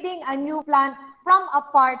 generating a new plant from a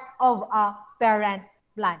part of a parent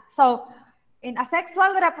plant. So, in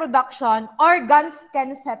asexual reproduction, organs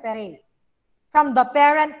can separate from the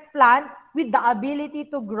parent plant with the ability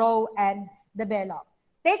to grow and develop.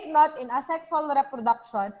 Take note, in asexual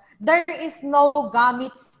reproduction, there is no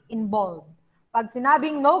gametes involved. Pag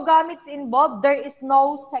sinabing no gametes involved, there is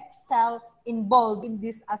no sex cell involved in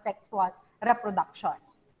this asexual reproduction.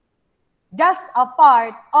 Just a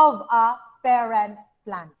part of a parent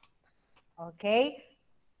plant. Okay?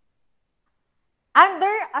 Under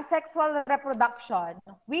asexual reproduction,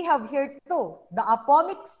 we have here two, the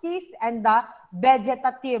apomixis and the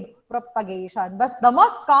vegetative propagation. But the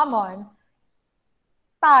most common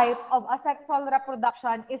type of asexual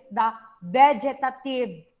reproduction is the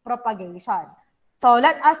vegetative propagation. So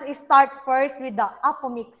let us start first with the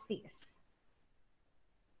apomixis.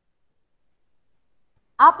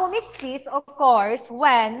 Apomixis occurs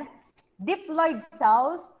when diploid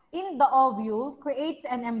cells in the ovule creates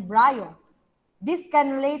an embryo. This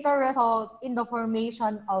can later result in the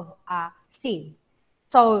formation of a seed.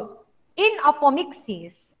 So, in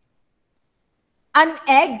apomixis, an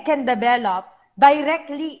egg can develop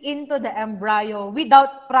directly into the embryo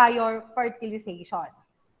without prior fertilization.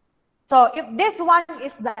 So, if this one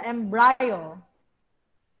is the embryo,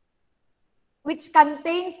 which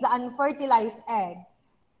contains the unfertilized egg,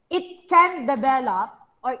 it can develop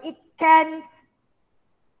or it can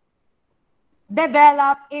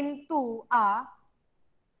develop into a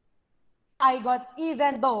zygote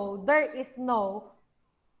even though there is no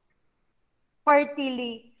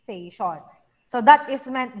fertilization. So that is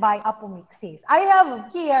meant by apomixis. I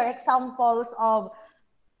have here examples of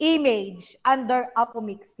image under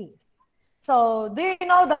apomixis. So do you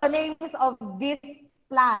know the names of these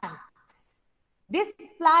plants? These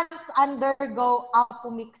plants undergo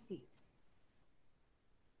apomixis.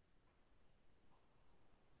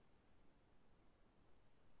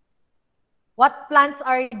 What plants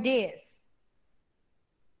are these?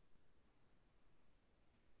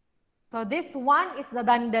 So this one is the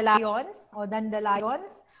dandelions or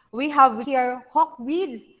dandelions. We have here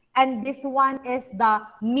hawkweeds, and this one is the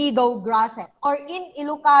meadow grasses, or in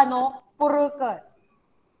Ilocano, purukut.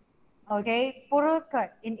 Okay,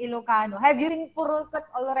 purukut in Ilocano. Have you seen purukut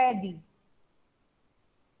already?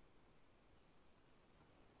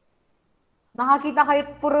 Nakakita kayo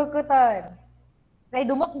purukutan. Kay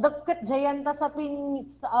dumukdagkat jayanta sa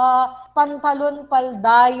pantalon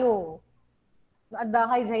paldayo. Ada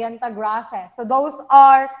kay jayanta grasses. So those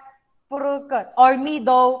are purukut or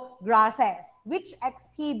meadow grasses, which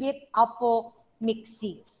exhibit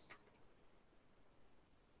apomixis.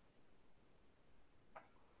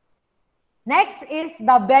 Next is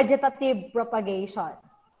the vegetative propagation.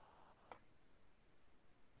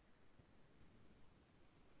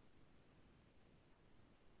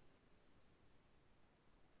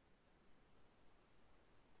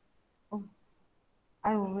 Oh,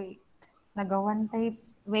 ay wait. Nagawan tayo.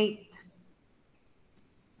 Wait.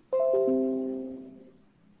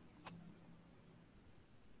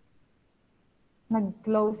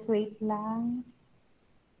 Nag-close, wait lang.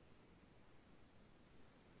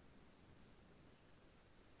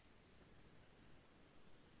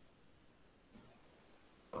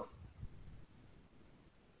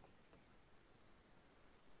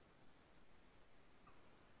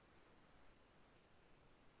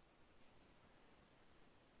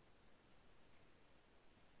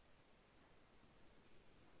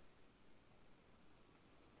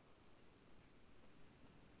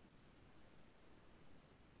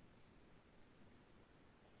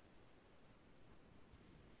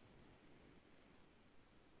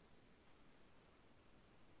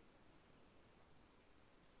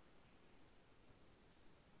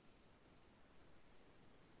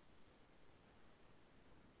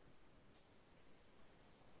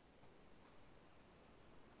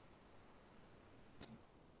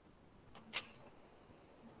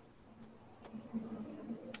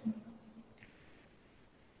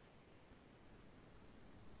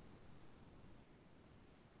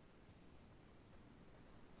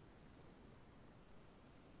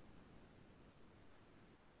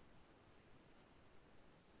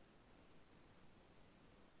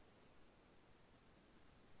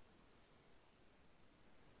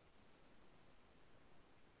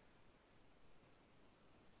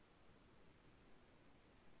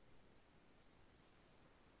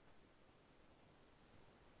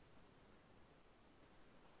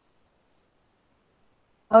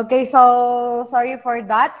 Okay, so sorry for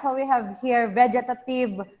that. So we have here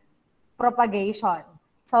vegetative propagation.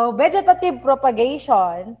 So vegetative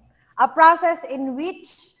propagation, a process in which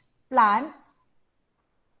plants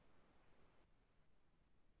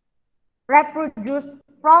reproduce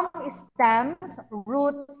from stems,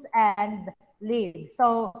 roots, and leaves.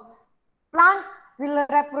 So plant will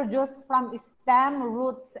reproduce from stem,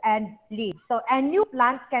 roots, and leaves. So a new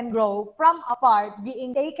plant can grow from a part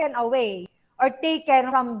being taken away or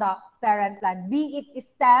taken from the parent plant, be it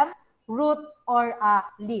stem, root, or a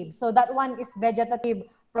leaf. So that one is vegetative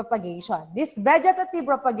propagation. This vegetative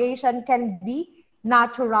propagation can be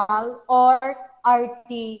natural or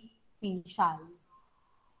artificial.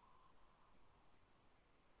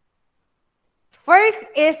 First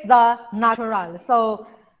is the natural. So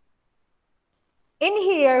in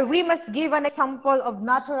here, we must give an example of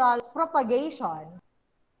natural propagation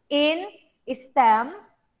in stem,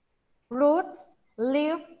 roots,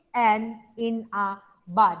 leaf, and in a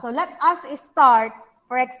bud. So let us start,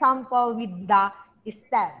 for example, with the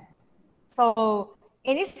stem. So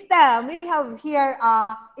in stem, we have here a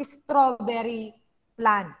strawberry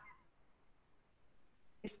plant.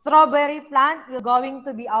 Strawberry plant will going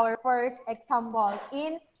to be our first example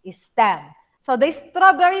in stem. So the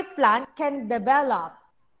strawberry plant can develop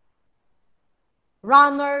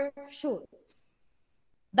runner shoots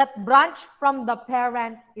that branch from the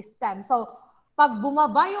parent stem. So pag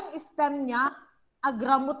bumaba yung stem niya,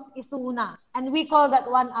 agramot isuna. And we call that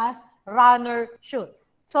one as runner shoot.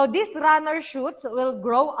 So these runner shoots will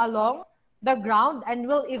grow along the ground and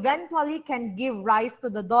will eventually can give rise to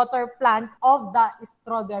the daughter plants of the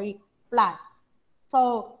strawberry plants.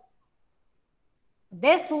 So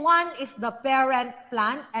this one is the parent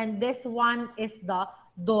plant and this one is the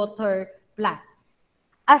daughter plant.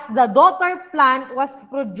 As the daughter plant was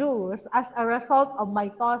produced as a result of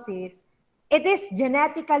mitosis, it is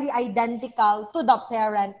genetically identical to the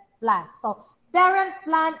parent plant. So parent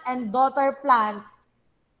plant and daughter plant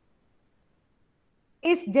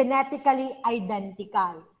is genetically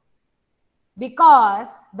identical because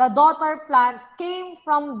the daughter plant came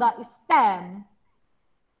from the stem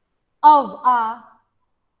of a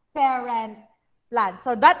parent plant.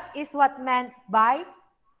 So that is what meant by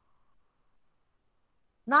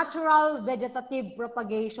natural vegetative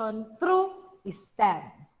propagation through stem.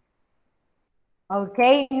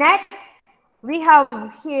 Okay, next we have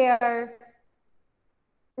here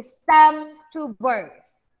stem tubers.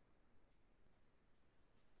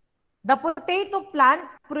 The potato plant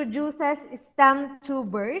produces stem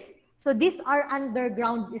tubers. So these are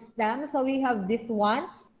underground stems. So we have this one.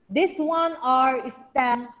 This one are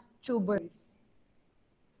stem tubers.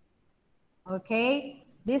 Okay,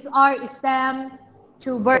 these are stem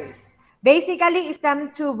tubers. Basically, stem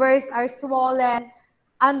tubers are swollen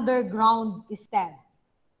underground stem.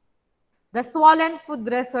 The swollen food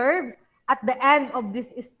reserves at the end of these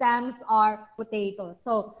stems are potatoes.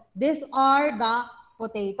 So these are the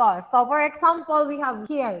potatoes. So for example, we have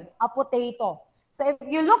here a potato. So if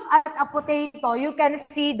you look at a potato, you can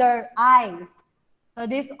see their eyes. So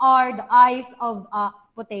these are the eyes of a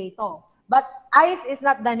potato. But eyes is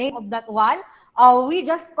not the name of that one. We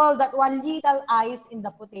just call that one little eyes in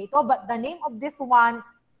the potato. But the name of this one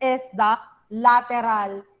is the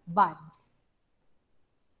lateral buds.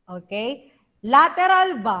 Okay?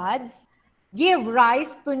 Lateral buds give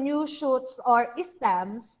rise to new shoots or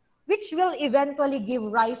stems which will eventually give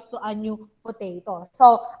rise to a new potato.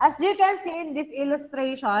 So, as you can see in this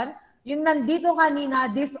illustration, yung nandito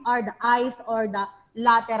kanina, these are the eyes or the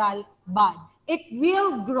lateral buds. It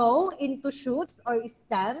will grow into shoots or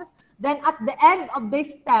stems. Then at the end of the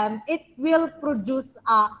stem, it will produce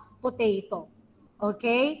a potato.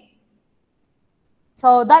 Okay?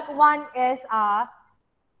 So that one is a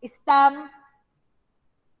stem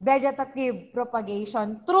vegetative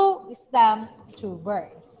propagation through stem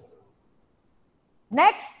tubers.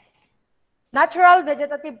 Next, natural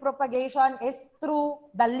vegetative propagation is through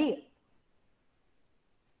the leaf.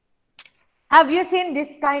 Have you seen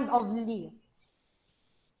this kind of leaf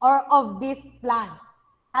or of this plant?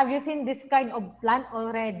 Have you seen this kind of plant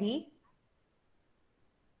already?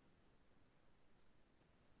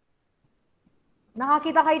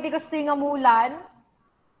 Nakakita kayo di kasi nga mulan?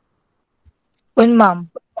 Un, ma'am.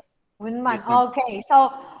 Unman. Okay.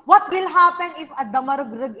 So, what will happen if at the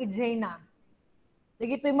marugrug ijena?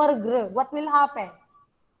 Sige, ito'y marugrug. What will happen?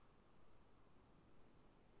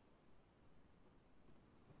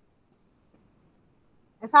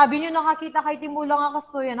 Sabi niyo nakakita kay Timula nga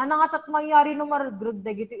kastoyan. Ano nga tat mangyari no marugrug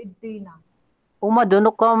dagito ijena?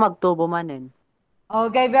 Umadunok ko magtubo manin.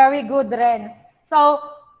 Okay, very good, Renz. So,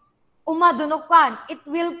 umadunok pan, it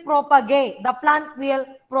will propagate. The plant will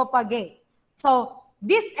propagate. So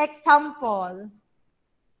this example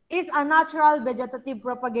is a natural vegetative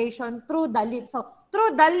propagation through the leaf. So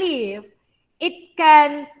through the leaf, it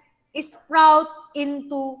can sprout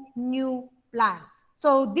into new plants.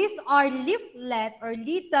 So these are leaflet or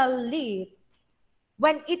little leaves.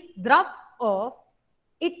 When it drops off,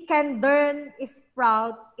 it can then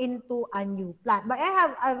sprout into a new plant. But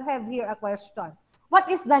I have here a question. What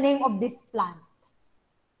is the name of this plant?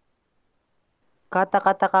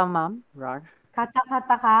 Kata-kata ma'am, Rar.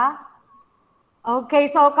 Kata-kata. Okay,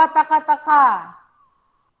 so kata-kata.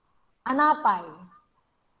 Anapay.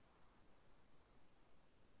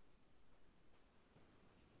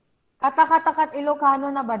 Kata-kata Ilocano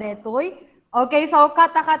na ba detoy? Okay, so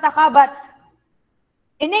kata-kata, but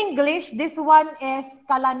in English, this one is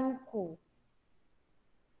kalanko.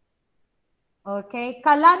 Okay,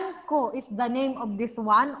 kalanko is the name of this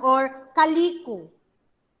one, or kaliko.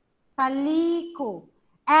 Kaliko.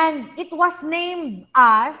 And it was named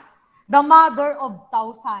as the mother of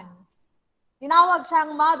thousands. Tinawag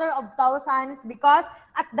siyang mother of thousands because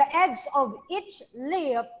at the edge of each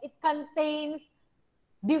leaf, it contains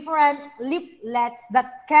different leaflets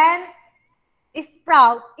that can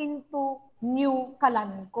sprout into new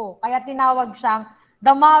kalanko. Kaya tinawag siyang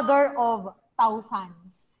the mother of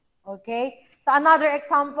thousands. Okay? So another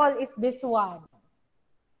example is this one.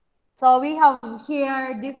 So we have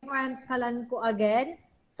here different kalanko again.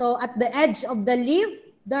 So at the edge of the leaf,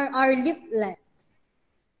 there are leaflets.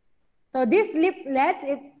 So these leaflets,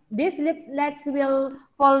 if these leaflets will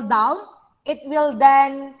fall down, it will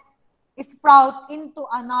then sprout into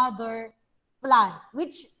another plant,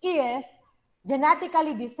 which is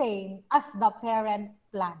genetically the same as the parent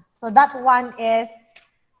plant. So that one is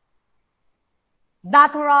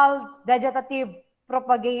natural vegetative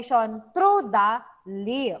propagation through the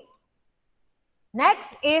leaf.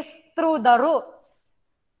 Next is through the roots.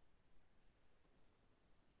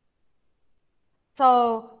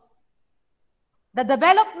 So the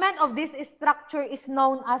development of this structure is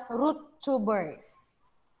known as root tubers.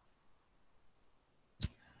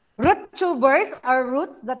 Root tubers are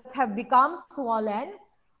roots that have become swollen.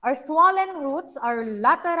 Our swollen roots are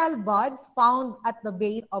lateral buds found at the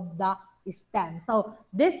base of the stem. So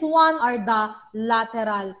this one are the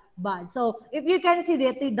lateral buds. So if you can see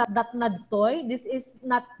dito, that nadtoy, this is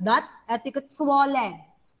not that, at ikot swollen.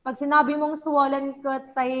 Pag sinabi mong swollen ka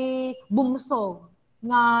tay bumsog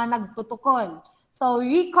nga nagtutukol. So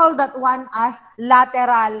we call that one as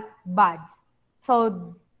lateral buds.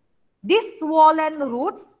 So these swollen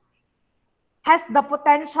roots has the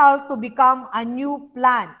potential to become a new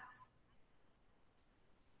plant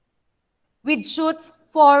with shoots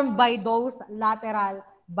formed by those lateral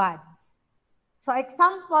buds. So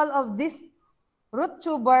example of these root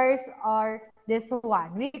tubers are this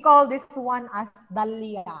one. We call this one as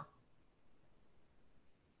dahlia.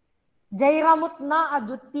 Jairamut na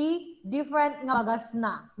aduti different nga bagas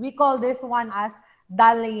na. We call this one as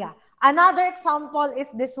dahlia. Another example is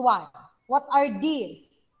this one. What are these?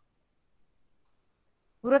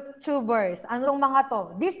 Root tubers. Anong mga to?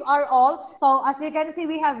 These are all. So as we can see,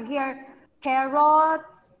 we have here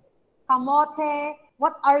carrots, kamote.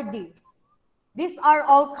 What are these? These are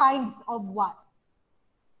all kinds of what?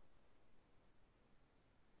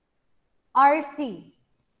 RC.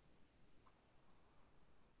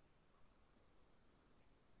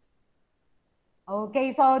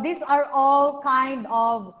 Okay, so these are all kind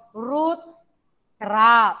of root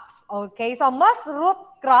crops. Okay, so most root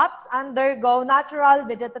crops undergo natural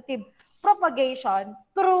vegetative propagation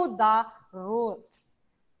through the roots.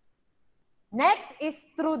 Next is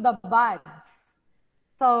through the buds.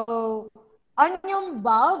 So, onion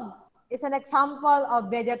bulb is an example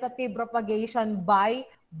of vegetative propagation by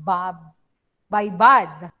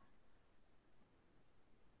bud.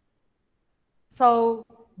 So,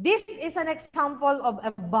 this is an example of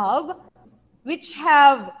a bulb which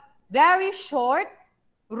have very short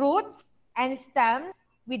roots and stems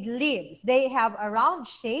with leaves. They have a round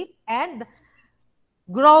shape and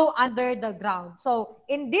grow under the ground. So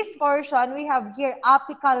in this portion, we have here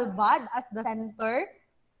apical bud as the center.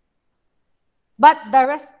 But the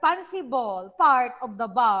responsible part of the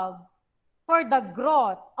bulb for the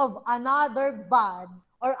growth of another bud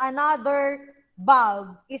or another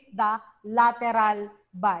bulb is the lateral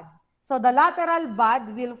bud. So the lateral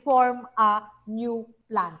bud will form a new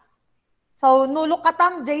plant. So,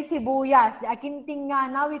 nulukatam jay sibuyas. Akinting nga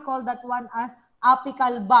na, we call that one as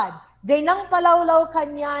apical bud. Jay nang palawlaw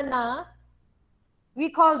kanya na, we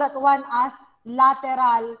call that one as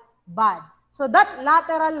lateral bud. So, that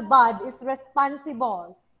lateral bud is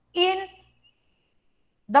responsible in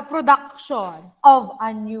the production of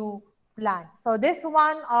a new plant. So this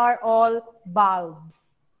one are all bulbs.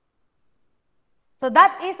 So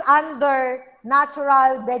that is under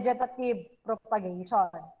natural vegetative propagation.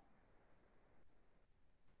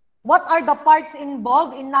 What are the parts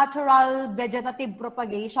involved in natural vegetative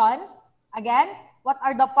propagation? Again, what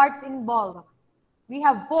are the parts involved? We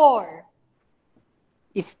have 4.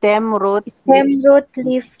 Stem, root, Stem, root,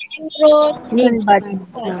 leaf, Root, leaf, and bud.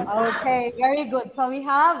 Okay, very good. So we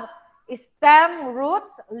have stem,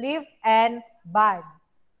 roots, leaf, and bud.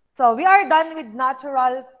 So we are done with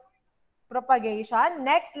natural propagation.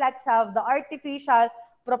 Next, let's have the artificial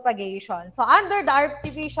propagation. So under the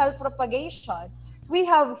artificial propagation, we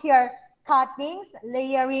have here cuttings,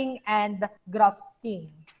 layering, and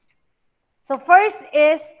grafting. So first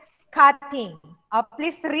is cutting.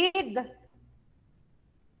 Please read,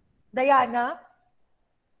 Diana.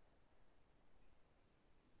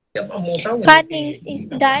 Cuttings is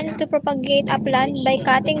done to propagate a plant by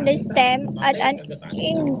cutting the stem at an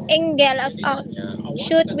angle of a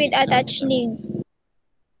shoot with attached leaf.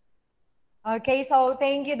 Okay, so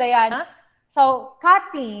thank you, Diana. So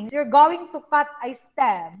cuttings, you're going to cut a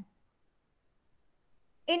stem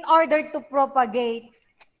in order to propagate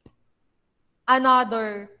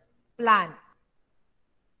another plant.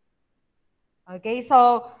 Okay,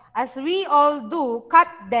 so as we all do, cut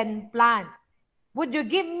then plant. Would you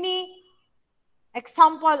give me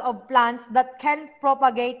example of plants that can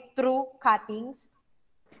propagate through cuttings?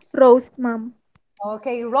 Rose, ma'am.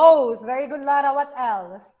 Okay, rose. Very good, Lara. What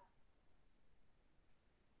else?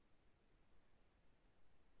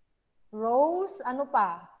 Rose, ano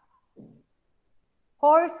pa?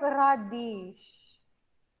 Horseradish.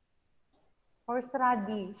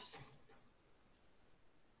 Horseradish.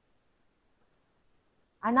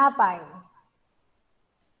 Anapay.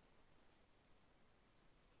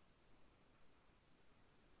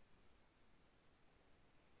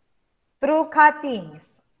 Through cuttings.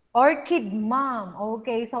 Orchid, ma'am.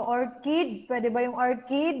 Okay, so orchid. Pwede ba yung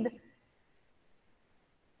orchid?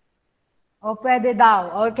 O pwede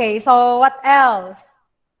daw. Okay, so what else?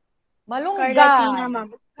 Malunggay. Scarlatina,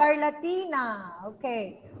 ma'am. Scarlatina.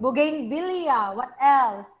 Okay. Bougainvillea. What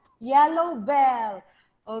else? Yellow bell.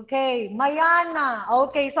 Okay. Mayana.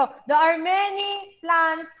 Okay, so there are many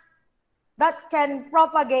plants that can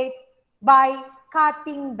propagate by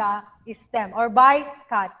cutting the stem or by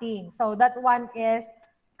cutting. So that one is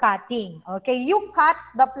cutting. Okay, you cut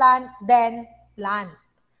the plant, then plant.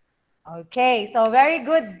 Okay, so very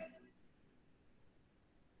good.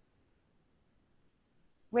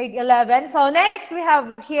 Grade 11. So next we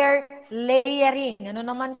have here layering. Ano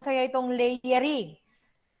naman kaya itong layering?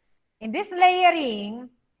 In this layering,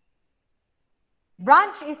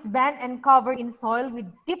 branch is bent and covered in soil with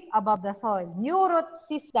tip above the soil. New root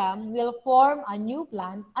system will form a new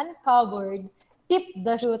plant uncovered, tip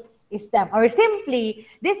the shoot stem. Or simply,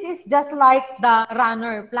 this is just like the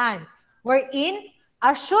runner plant, wherein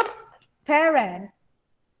a shoot parent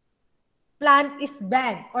plant is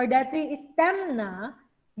bent or the tree stem na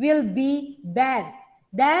will be bent.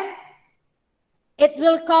 Then, it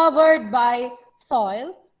will covered by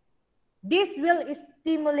soil. This will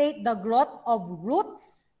stimulate the growth of roots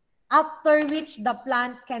after which the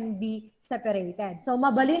plant can be separated. So,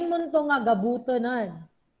 mabalin mo ito nga gabuto nun.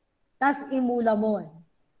 Tas imula mo.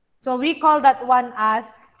 So, we call that one as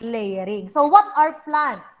layering. So, what are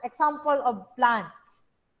plants? Example of plants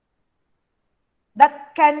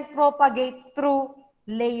that can propagate through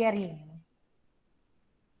layering.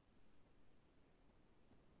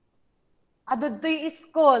 Adod to'y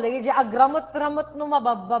school, eh, agramot-ramot no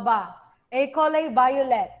mabababa. Eh, kolay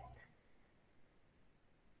violet.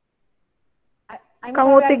 I'm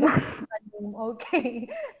Kamuting.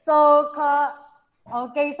 sorry.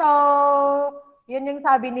 Okay. So, yun yung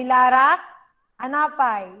sabi ni Lara.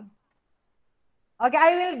 Anapay. Okay,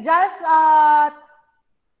 I will just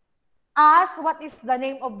ask what is the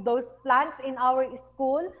name of those plants in our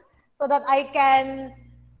school so that I can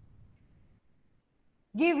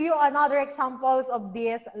give you another examples of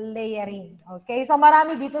this layering. Okay? So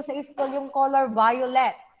marami dito sa school yung color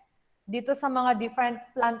violet. Dito sa mga different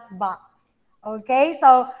plant box. Okay?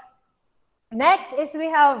 So next is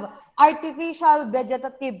we have artificial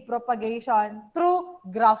vegetative propagation through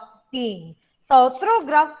grafting. So through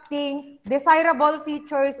grafting, desirable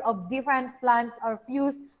features of different plants are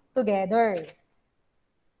fused together.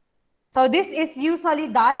 So this is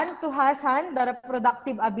usually done to hasten the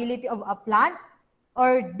reproductive ability of a plant,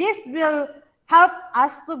 or this will help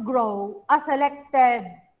us to grow a selected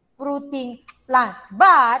fruiting plant.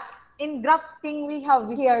 But in grafting, we have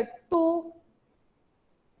here two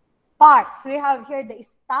parts. We have here the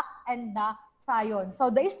stalk and the scion. So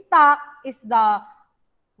the stalk is the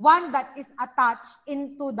one that is attached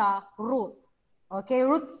into the root. Okay,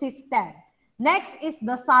 root system. Next is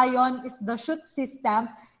the scion, is the shoot system.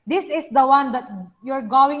 This is the one that you're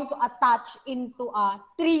going to attach into a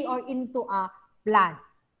tree or into a plant.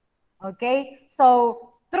 Okay, so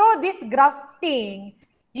through this grafting,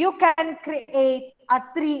 you can create a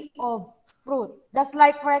tree of fruit. Just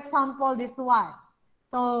like, for example, this one.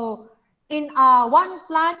 So in one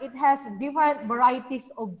plant, it has different varieties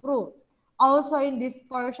of fruit. Also in this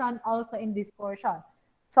portion, also in this portion.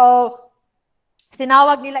 So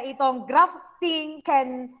tinawag nila itong grafting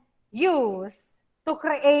can use to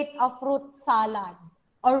create a fruit salad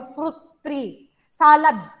or fruit tree,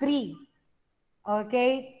 salad tree.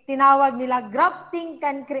 Okay? Tinawag nila grafting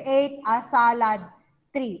can create a salad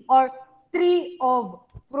tree or tree of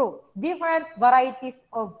fruits, different varieties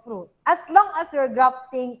of fruit. As long as your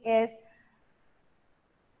grafting is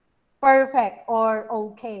perfect or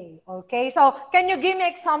okay. Okay? So, can you give me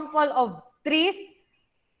example of trees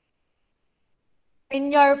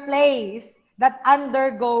in your place that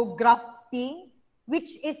undergo grafting,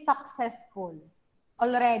 which is successful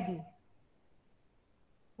already?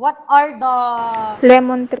 What are the...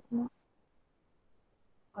 Lemon tree.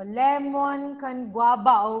 Lemon, can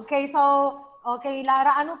guava. Okay, so, okay,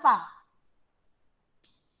 Lara, ano pa?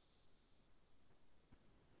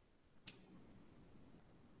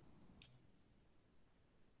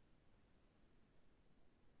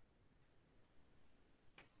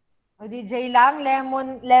 O DJ lang,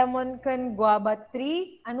 lemon can guava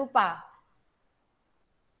tree. Ano pa?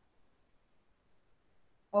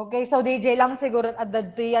 Okay, so DJ lang siguro at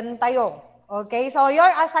yan tayo. Okay, so your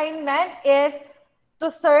assignment is to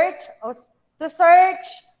search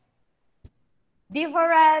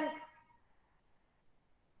different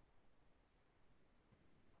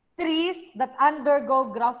trees that undergo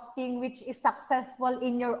grafting which is successful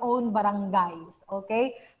in your own barangays.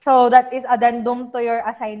 Okay, so that is addendum to your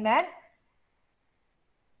assignment.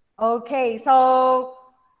 Okay, so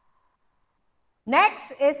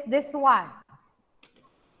next is this one.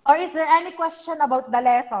 Or is there any question about the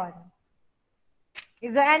lesson?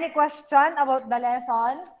 Is there any question about the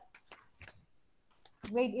lesson?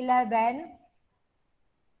 Grade 11?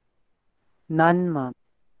 None, ma'am.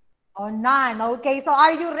 Oh, none. Okay, so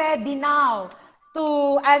are you ready now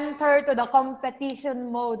to enter to the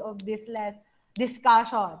competition mode of this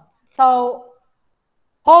discussion? So,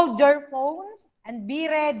 hold your phones and be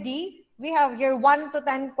ready. We have here 1 to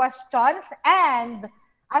 10 questions. And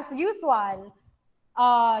as usual,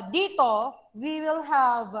 dito, we will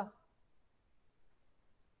have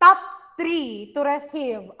top 3 to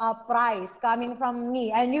receive a prize coming from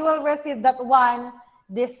me. And you will receive that one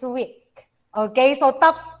this week. Okay, so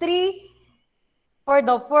top 3 for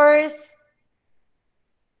the first,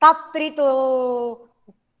 top 3 to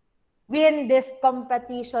win this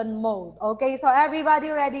competition mode. Okay, so everybody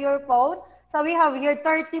ready your phone? So we have here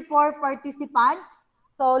 34 participants.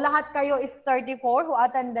 So lahat kayo is 34 who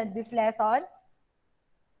attended this lesson.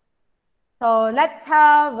 So let's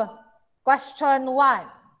have question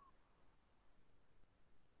 1.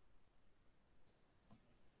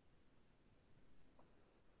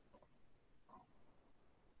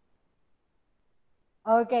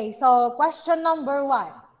 Okay, so question number 1.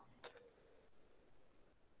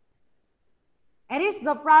 It is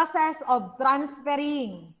the process of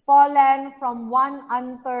transferring pollen from one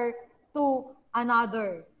anther to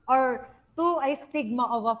another or to a stigma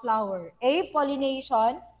of a flower. A,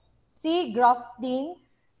 pollination. C, grafting.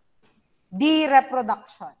 D,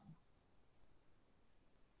 reproduction.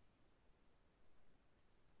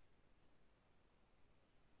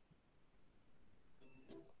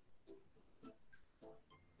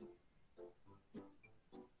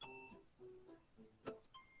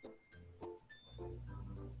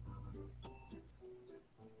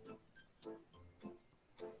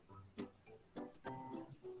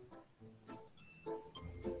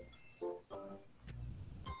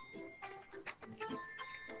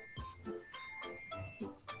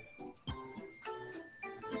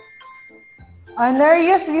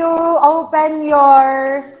 Honorius, you open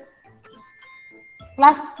your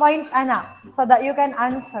class point, anak, so that you can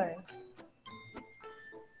answer.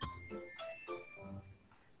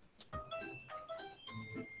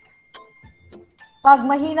 Pag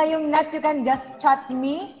mahina yung net, you can just chat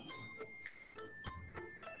me.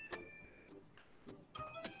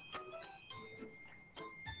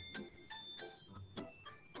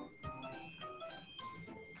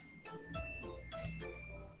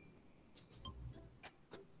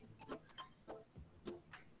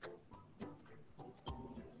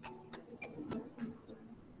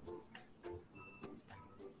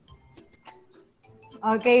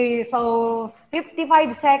 Okay, so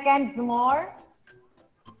 55 seconds more.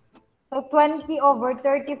 So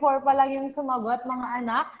 20/34 pa lang yung sumagot, mga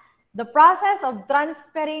anak. The process of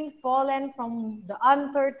transferring pollen from the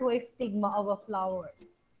anther to a stigma of a flower.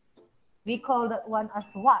 We call that one as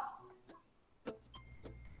what?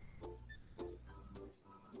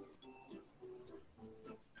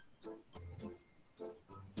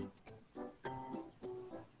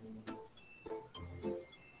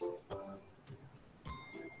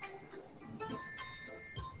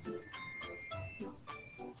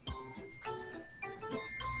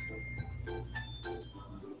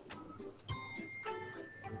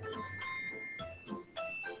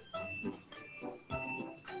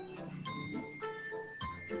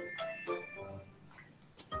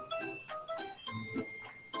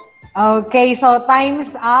 Okay, so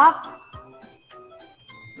time's up.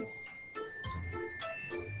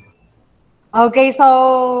 Okay,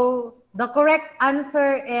 so the correct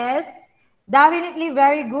answer is definitely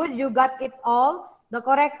very good. You got it all. The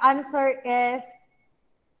correct answer is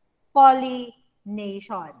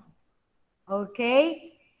pollination.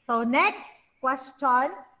 Okay, so next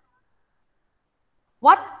question.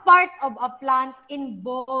 What part of a plant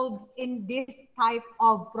involves in this type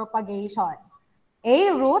of propagation?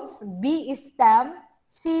 A, roots, B, stem,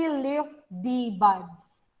 C, leaf, D, buds.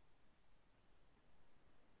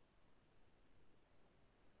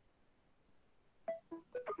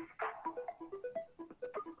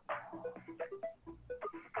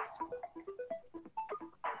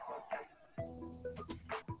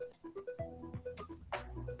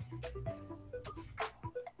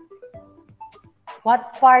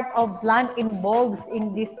 What part of plant involves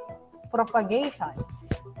in this propagation?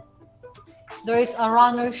 There is a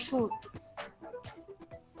runner shoot,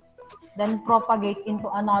 then propagate into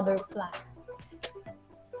another plant.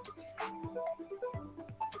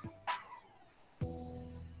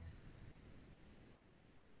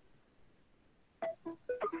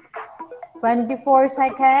 "24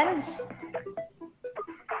 seconds.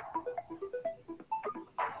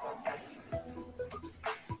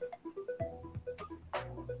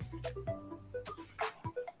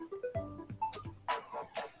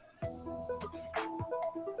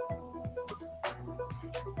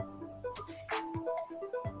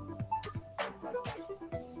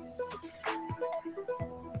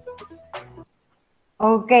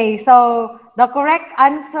 Okay, so the correct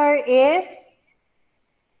answer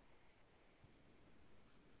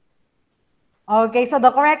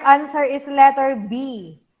is letter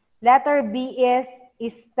B. Letter B is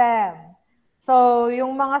stem. So,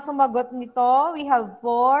 yung mga sumagot nito, we have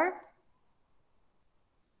 4.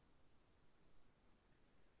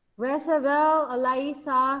 Rosabel,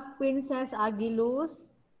 Eliza, Princess Aguiluz.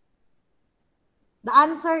 The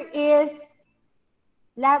answer is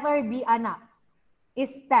letter B, anak.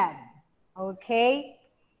 Stem. Okay?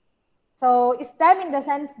 So, stem in the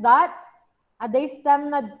sense that aday stem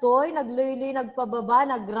nadtoy, nagluloy, nagpababa,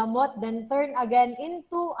 nagramot, then turn again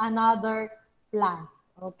into another plant.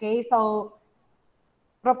 Okay? So,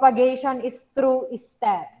 propagation is through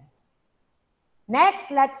stem. Next,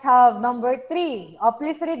 let's have number 3.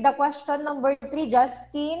 Please read the question number 3,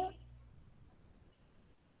 Justine.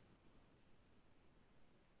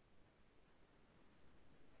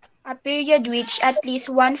 A period which at least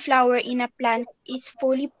one flower in a plant is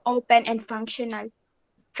fully open and functional.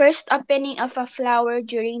 First opening of a flower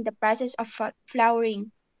during the process of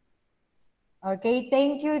flowering. Okay,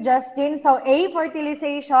 thank you, Justin. So A,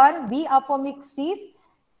 fertilization, B, apomixis,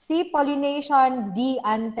 C, pollination, D,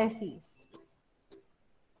 anthesis.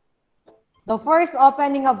 The first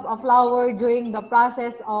opening of a flower during the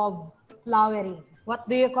process of flowering. What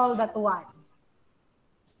do you call that one?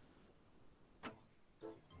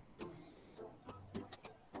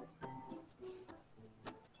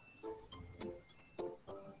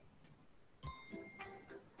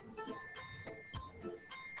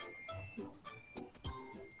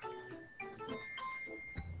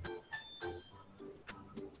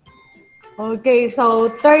 Okay, so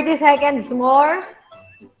 30 seconds more.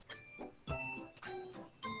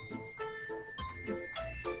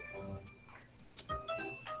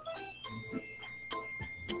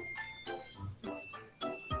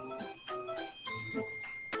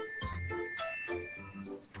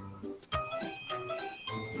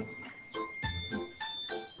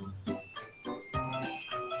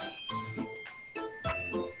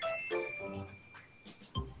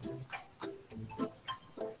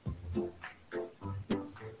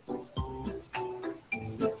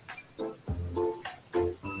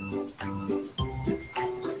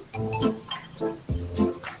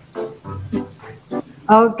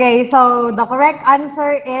 Okay, so the correct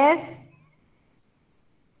answer is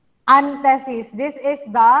Anthesis. This is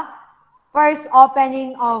the first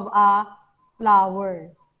opening of a flower.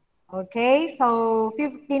 Okay, so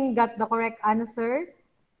 15 got the correct answer.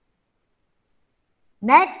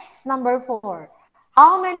 Next, number 4.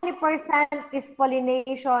 How many percent is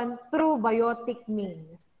pollination through biotic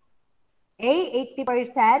means? A,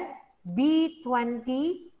 80%, B,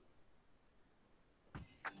 20%,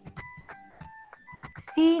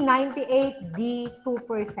 C, 98%, D,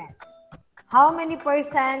 2%. How many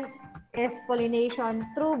percent is pollination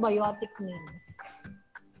through biotic means?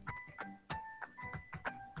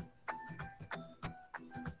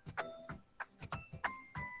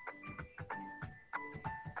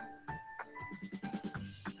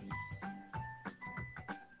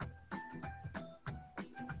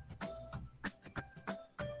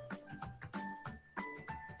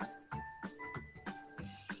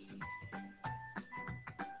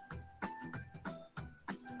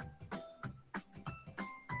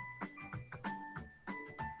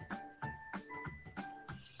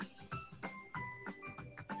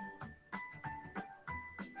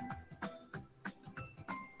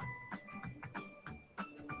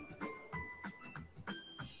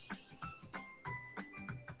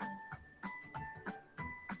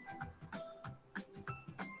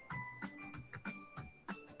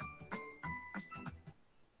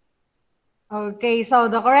 Okay,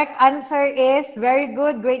 so the correct answer is very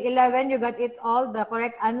good. Grade 11, you got it all. The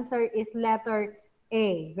correct answer is letter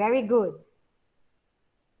A. Very good.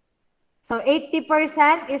 So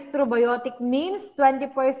 80% is through biotic means,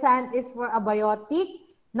 20% is for abiotic,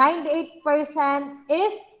 98%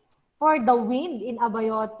 is for the wind in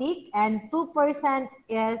abiotic, and 2%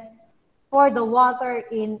 is for the water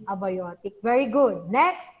in abiotic. Very good.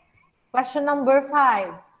 Next, question number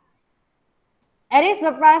 5. It is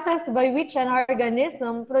the process by which an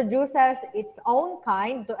organism produces its own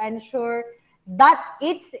kind to ensure that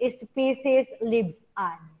its species lives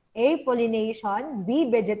on. A, pollination,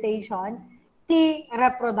 B, vegetation, C,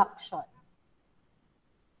 reproduction.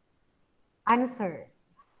 Answer.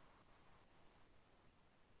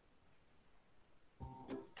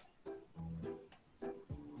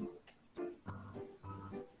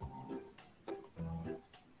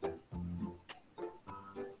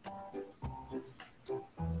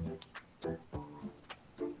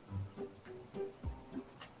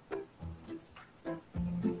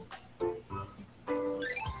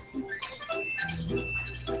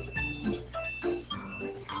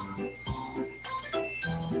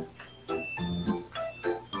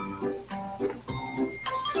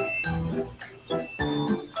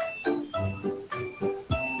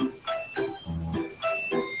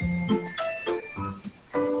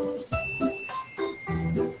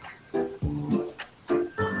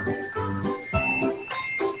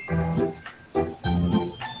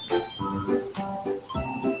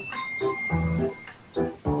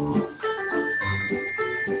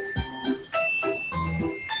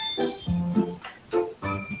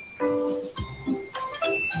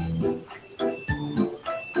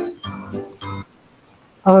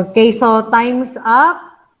 Okay, so time's up.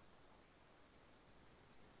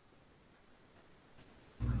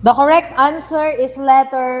 The correct answer is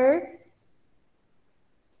letter.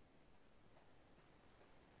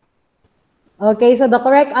 Okay, so the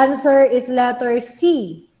correct answer is letter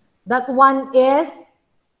C. That one is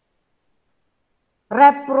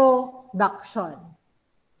reproduction.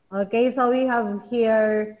 Okay, so we have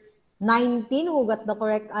here 19 who got the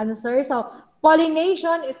correct answer. So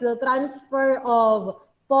pollination is the transfer of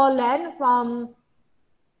pollen from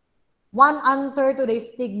one anther to the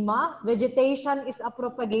stigma. Vegetation is a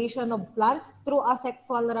propagation of plants through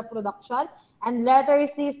asexual reproduction. And letter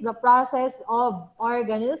C is the process of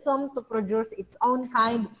organism to produce its own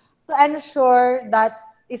kind to ensure that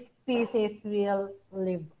species will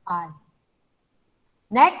live on.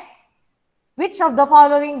 Next, which of the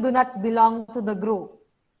following do not belong to the group?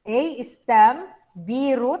 A, stem,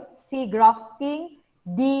 B, root, C, grafting,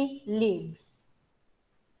 D, leaves.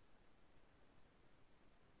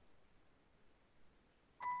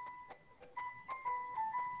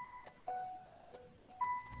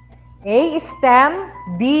 A, stem,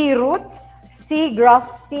 B, roots, C,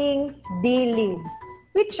 grafting, D, leaves.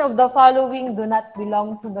 Which of the following do not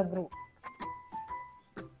belong to the group?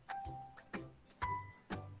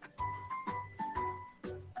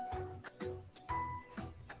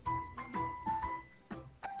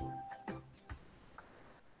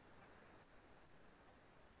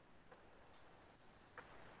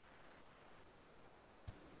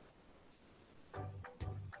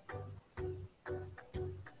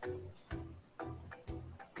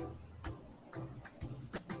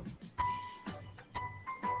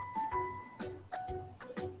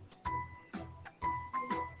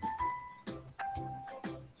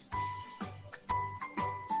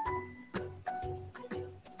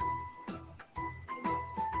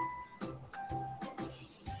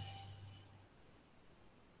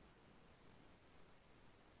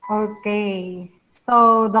 Okay.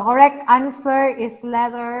 So the correct answer is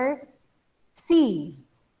letter C.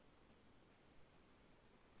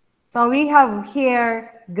 So we have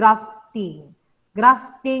here grafting.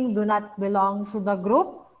 Grafting do not belong to the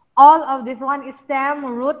group. All of this one is stem,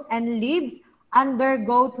 root, and leaves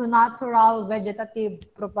undergo to natural vegetative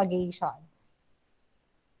propagation.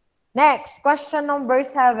 Next, question number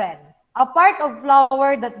 7. A part of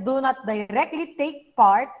flower that do not directly take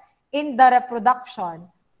part in the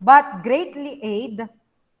reproduction but greatly aid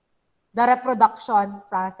the reproduction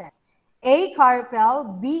process. A.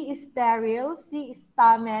 Carpel, B. Sterile, C.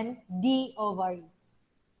 Stamen, D. Ovary.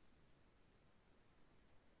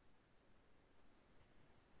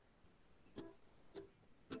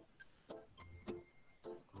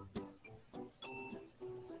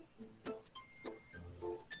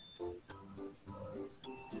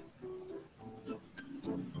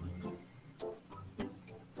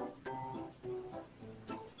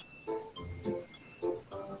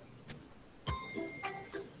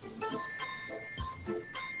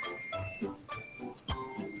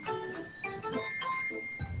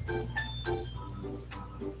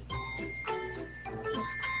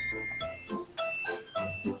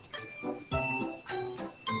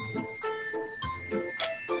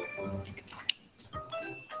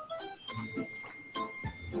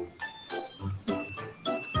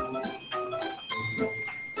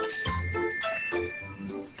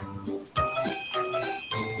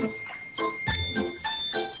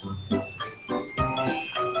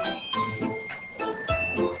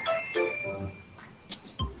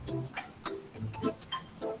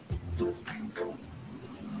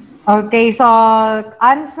 Okay, so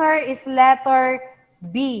answer is letter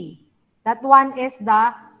B. That one is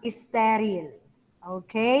the sterile.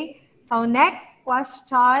 Okay, so next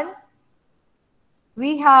question,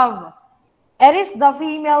 we have, it is the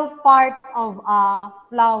female part of a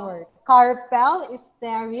flower. Carpel,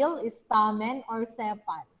 sterile, stamen, or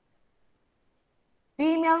sepal?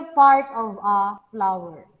 Female part of a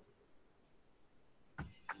flower.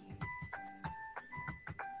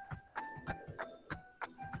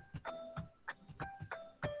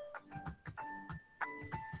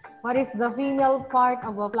 What is the female part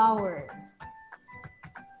of a flower?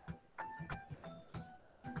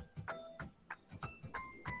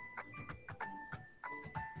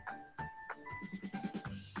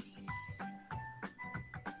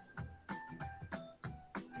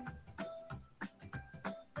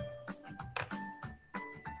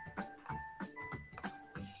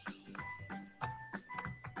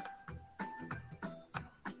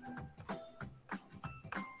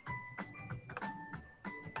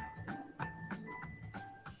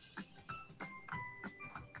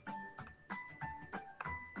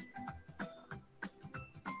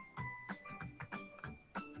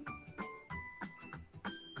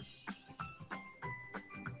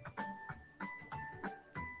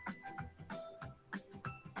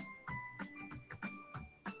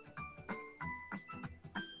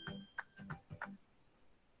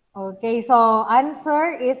 Okay, so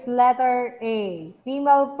answer is letter A.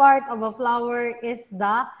 Female part of a flower is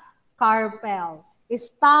the carpel.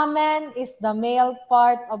 Stamen is the male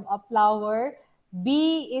part of a flower.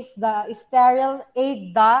 B is the sterile,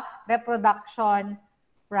 aid the reproduction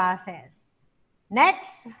process.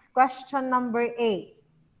 Next, question number 8.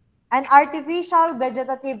 An artificial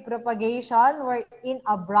vegetative propagation wherein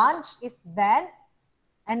a branch is bent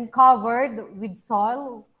and covered with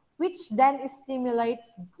soil, which then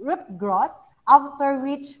stimulates root growth, after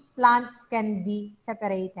which plants can be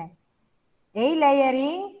separated. A.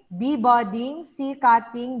 Layering, B. Budding, C.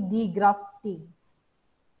 Cutting, D. Grafting.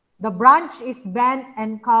 The branch is bent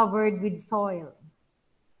and covered with soil.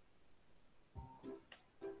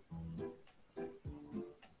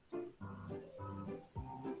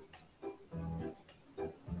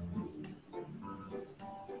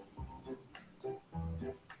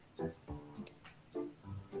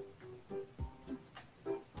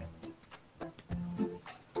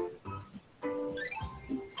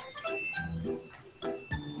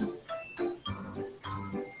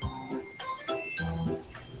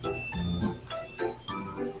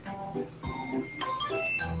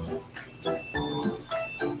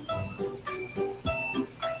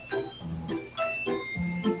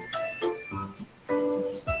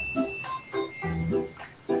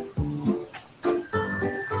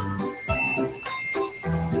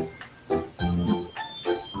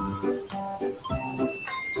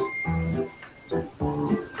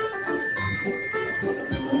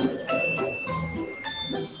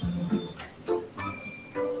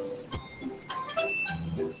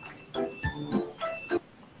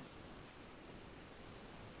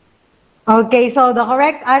 Okay, so the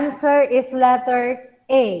correct answer is letter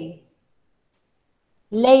A.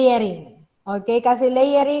 Layering. Okay, kasi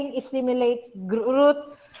layering stimulates root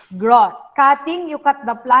growth. Cutting, you cut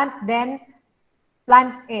the plant, then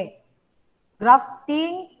plant it.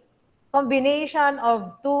 Grafting, combination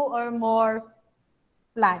of two or more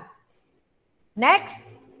plants. Next,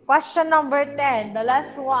 question number 10, the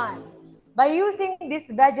last one. By using this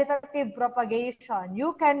vegetative propagation,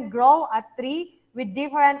 you can grow a tree with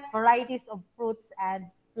different varieties of fruits and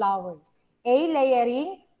flowers. A,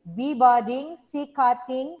 layering, B, budding, C,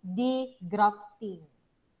 cutting, D, grafting.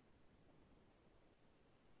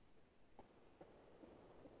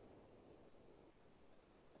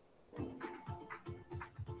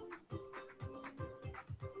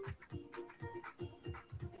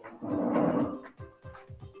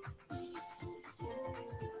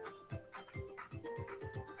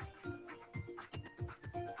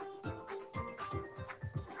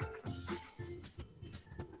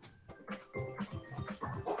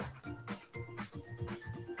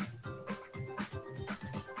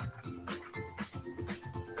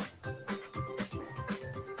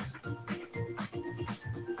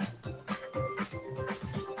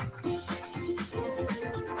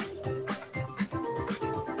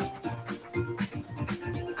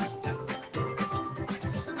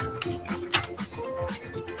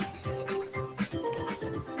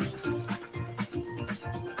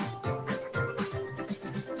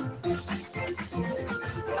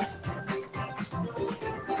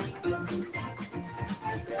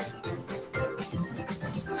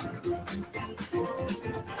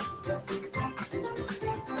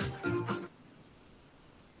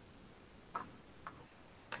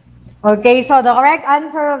 Okay, so the correct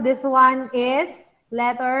answer of this one is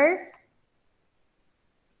letter.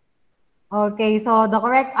 Okay, so the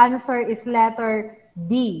correct answer is letter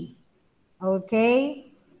D. Okay.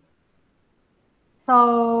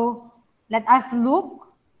 So, let us look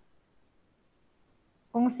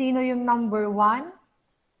kung sino yung number 1.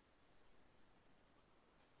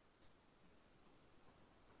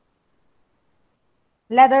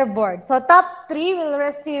 Leaderboard. So, top 3 will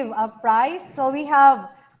receive a prize. So, we have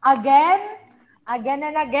again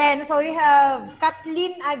and again. So, we have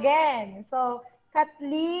Kathleen again. So,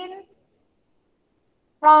 Kathleen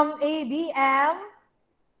from ABM.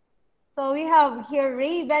 So, we have here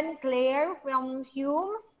Raven Claire from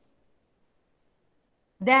Humes.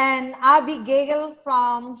 Then, Abigail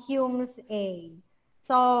from Humes A.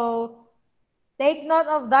 So, take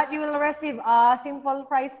note of that. You will receive a simple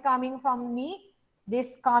prize coming from me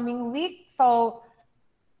this coming week. So,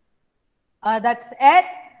 that's it.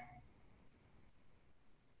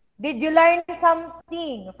 Did you learn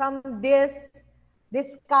something from this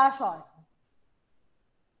discussion?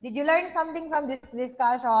 Did you learn something from this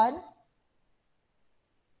discussion?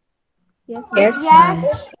 Yes, Yes, ma'am.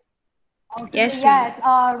 ma'am. Okay, Yes, yes.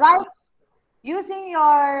 Right. Using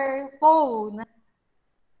your phone,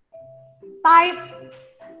 type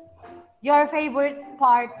your favorite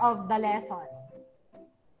part of the lesson.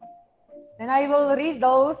 Then I will read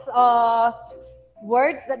those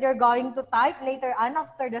words that you're going to type later on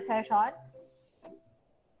after the session.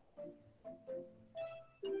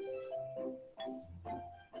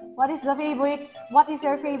 What is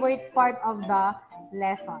your favorite part of the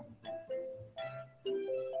lesson?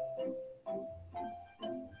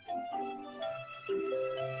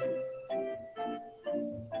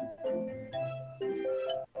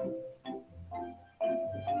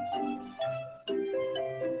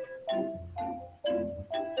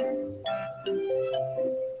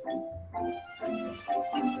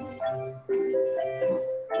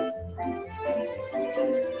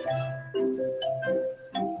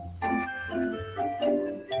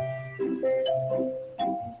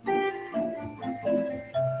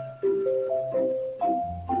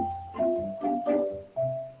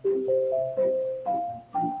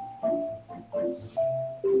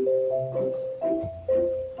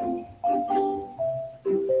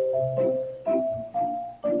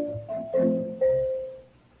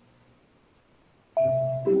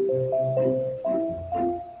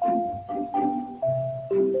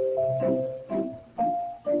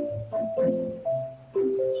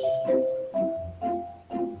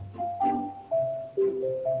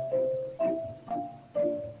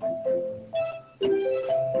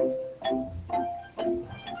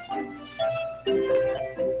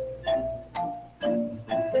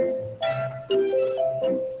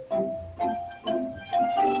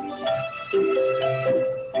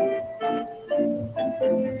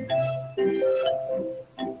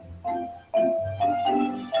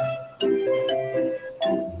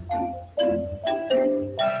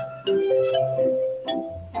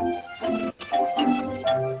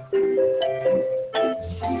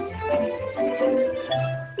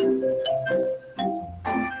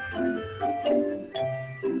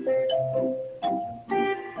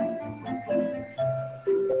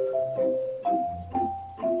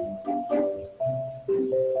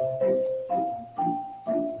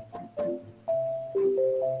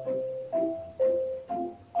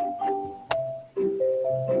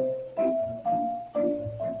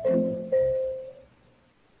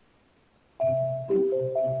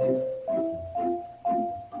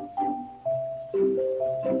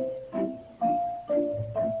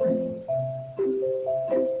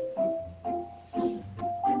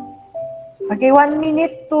 Okay, 1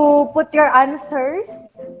 minute to put your answers.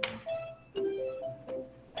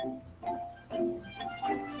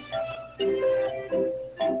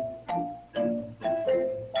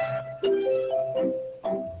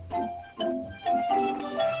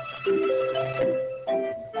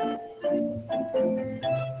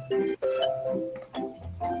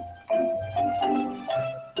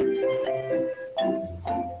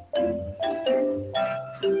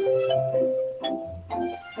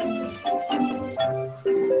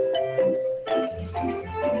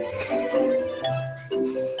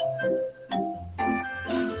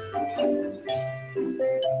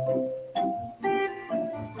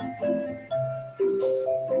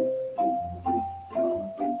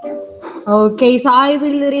 Okay, so I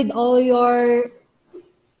will read all your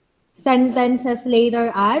sentences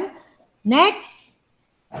later on. Next,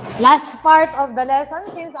 last part of the lesson,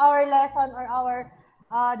 since our lesson or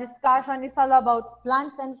our discussion is all about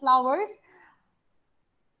plants and flowers.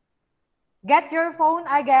 Get your phone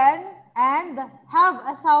again and have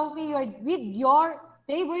a selfie with your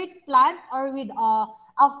favorite plant or with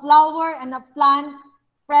a flower and a plant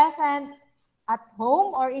present at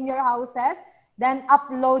home or in your houses. Then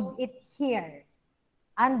upload it here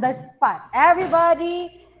on the spot.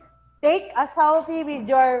 Everybody, take a selfie with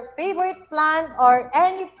your favorite plant or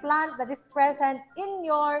any plant that is present in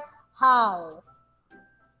your house.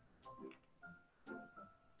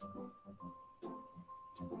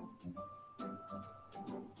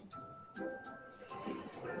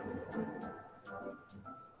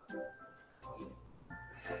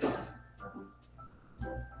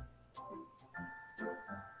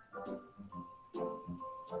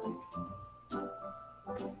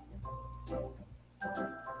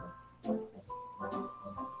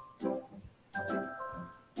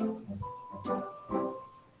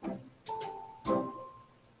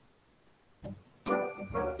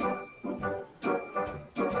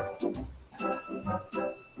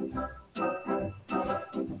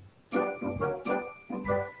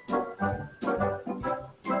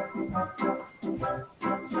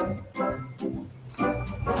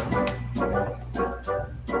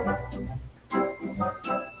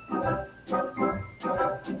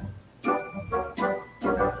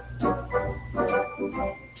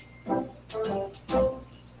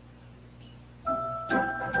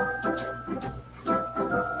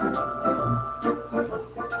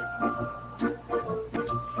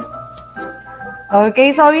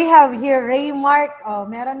 Okay, so we have here Raymark. Oh,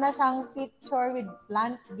 meron na siyang picture with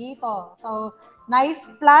plant dito. So, nice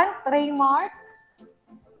plant, Raymark.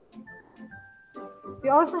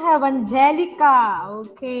 We also have Angelica.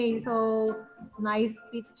 Okay, so nice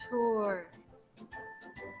picture.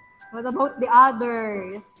 What about the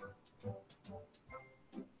others?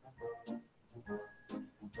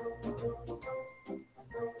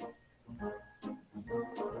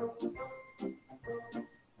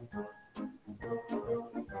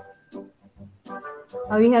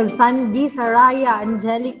 We have Sandy, Saraya,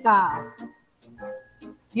 Angelica.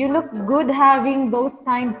 You look good having those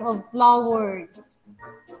kinds of flowers.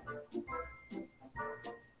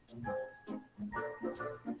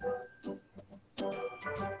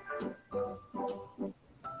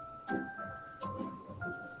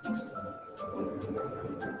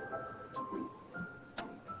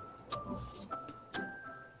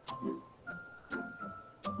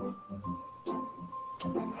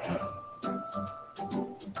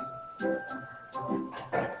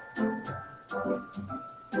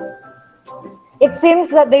 It seems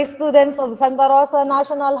that the students of Santa Rosa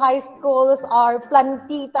National High Schools are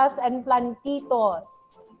plantitas and plantitos.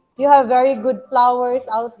 You have very good flowers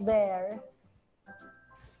out there.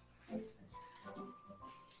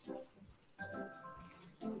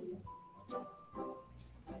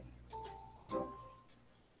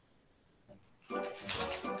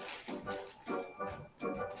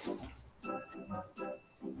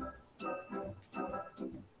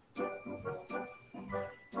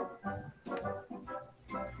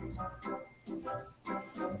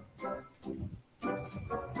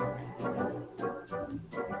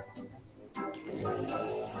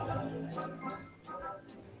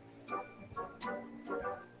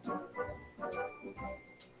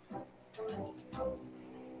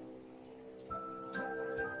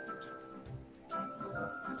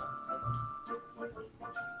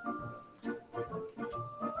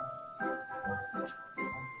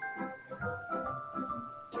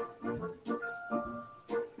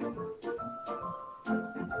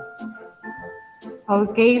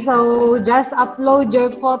 Okay, so just upload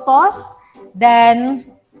your photos. Then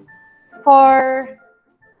for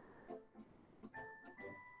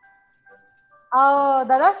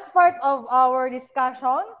the last part of our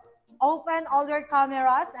discussion, open all your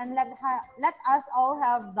cameras and let us all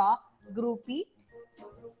have the groupie.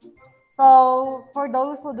 So for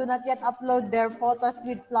those who do not yet upload their photos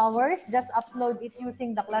with flowers, just upload it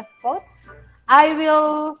using the class code. I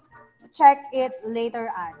will check it later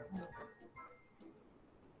on.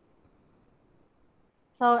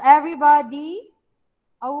 So everybody,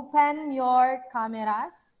 open your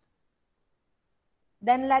cameras.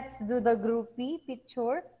 Then let's do the groupie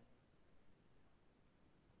picture.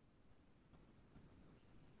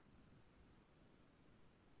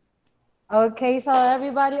 Okay, so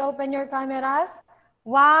everybody open your cameras.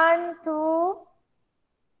 1, 2,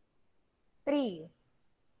 3.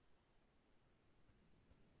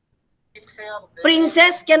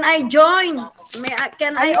 Princess, can I join?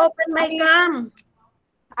 Can I open my cam?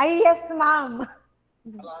 Yes, ma'am.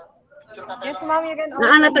 Yes, ma'am, you can open.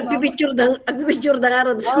 Naana tagpipicture da nga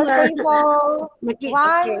ron. Okay, so 1, Okay.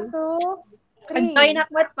 2, 3. Join up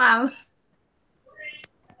with ma'am.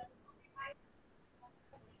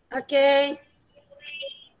 Okay.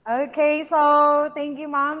 Okay, so thank you,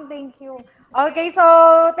 ma'am. Thank you. Okay,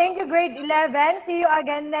 so thank you, grade 11. See you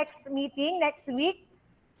again next meeting, next week.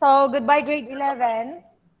 So goodbye, grade 11.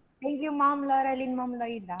 Thank you, ma'am Laurelyn, ma'am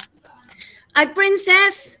Loida. Ay,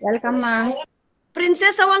 Princess. Welcome, ma'am.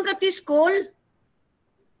 Princess, awang ka to school?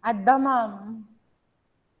 Adda, ma'am.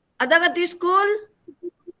 Ada ka to school?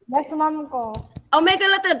 Yes, ma'am ko. O may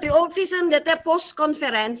kalata to office and dete post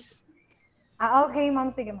conference. Okay,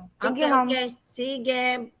 ma'am. Sige, ma'am. Thank you, ma'am. Okay.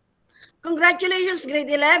 Sige. Congratulations,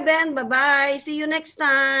 grade 11. Bye-bye. See you next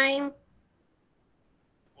time.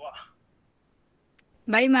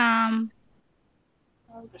 Bye, ma'am.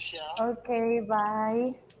 Okay,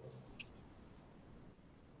 bye.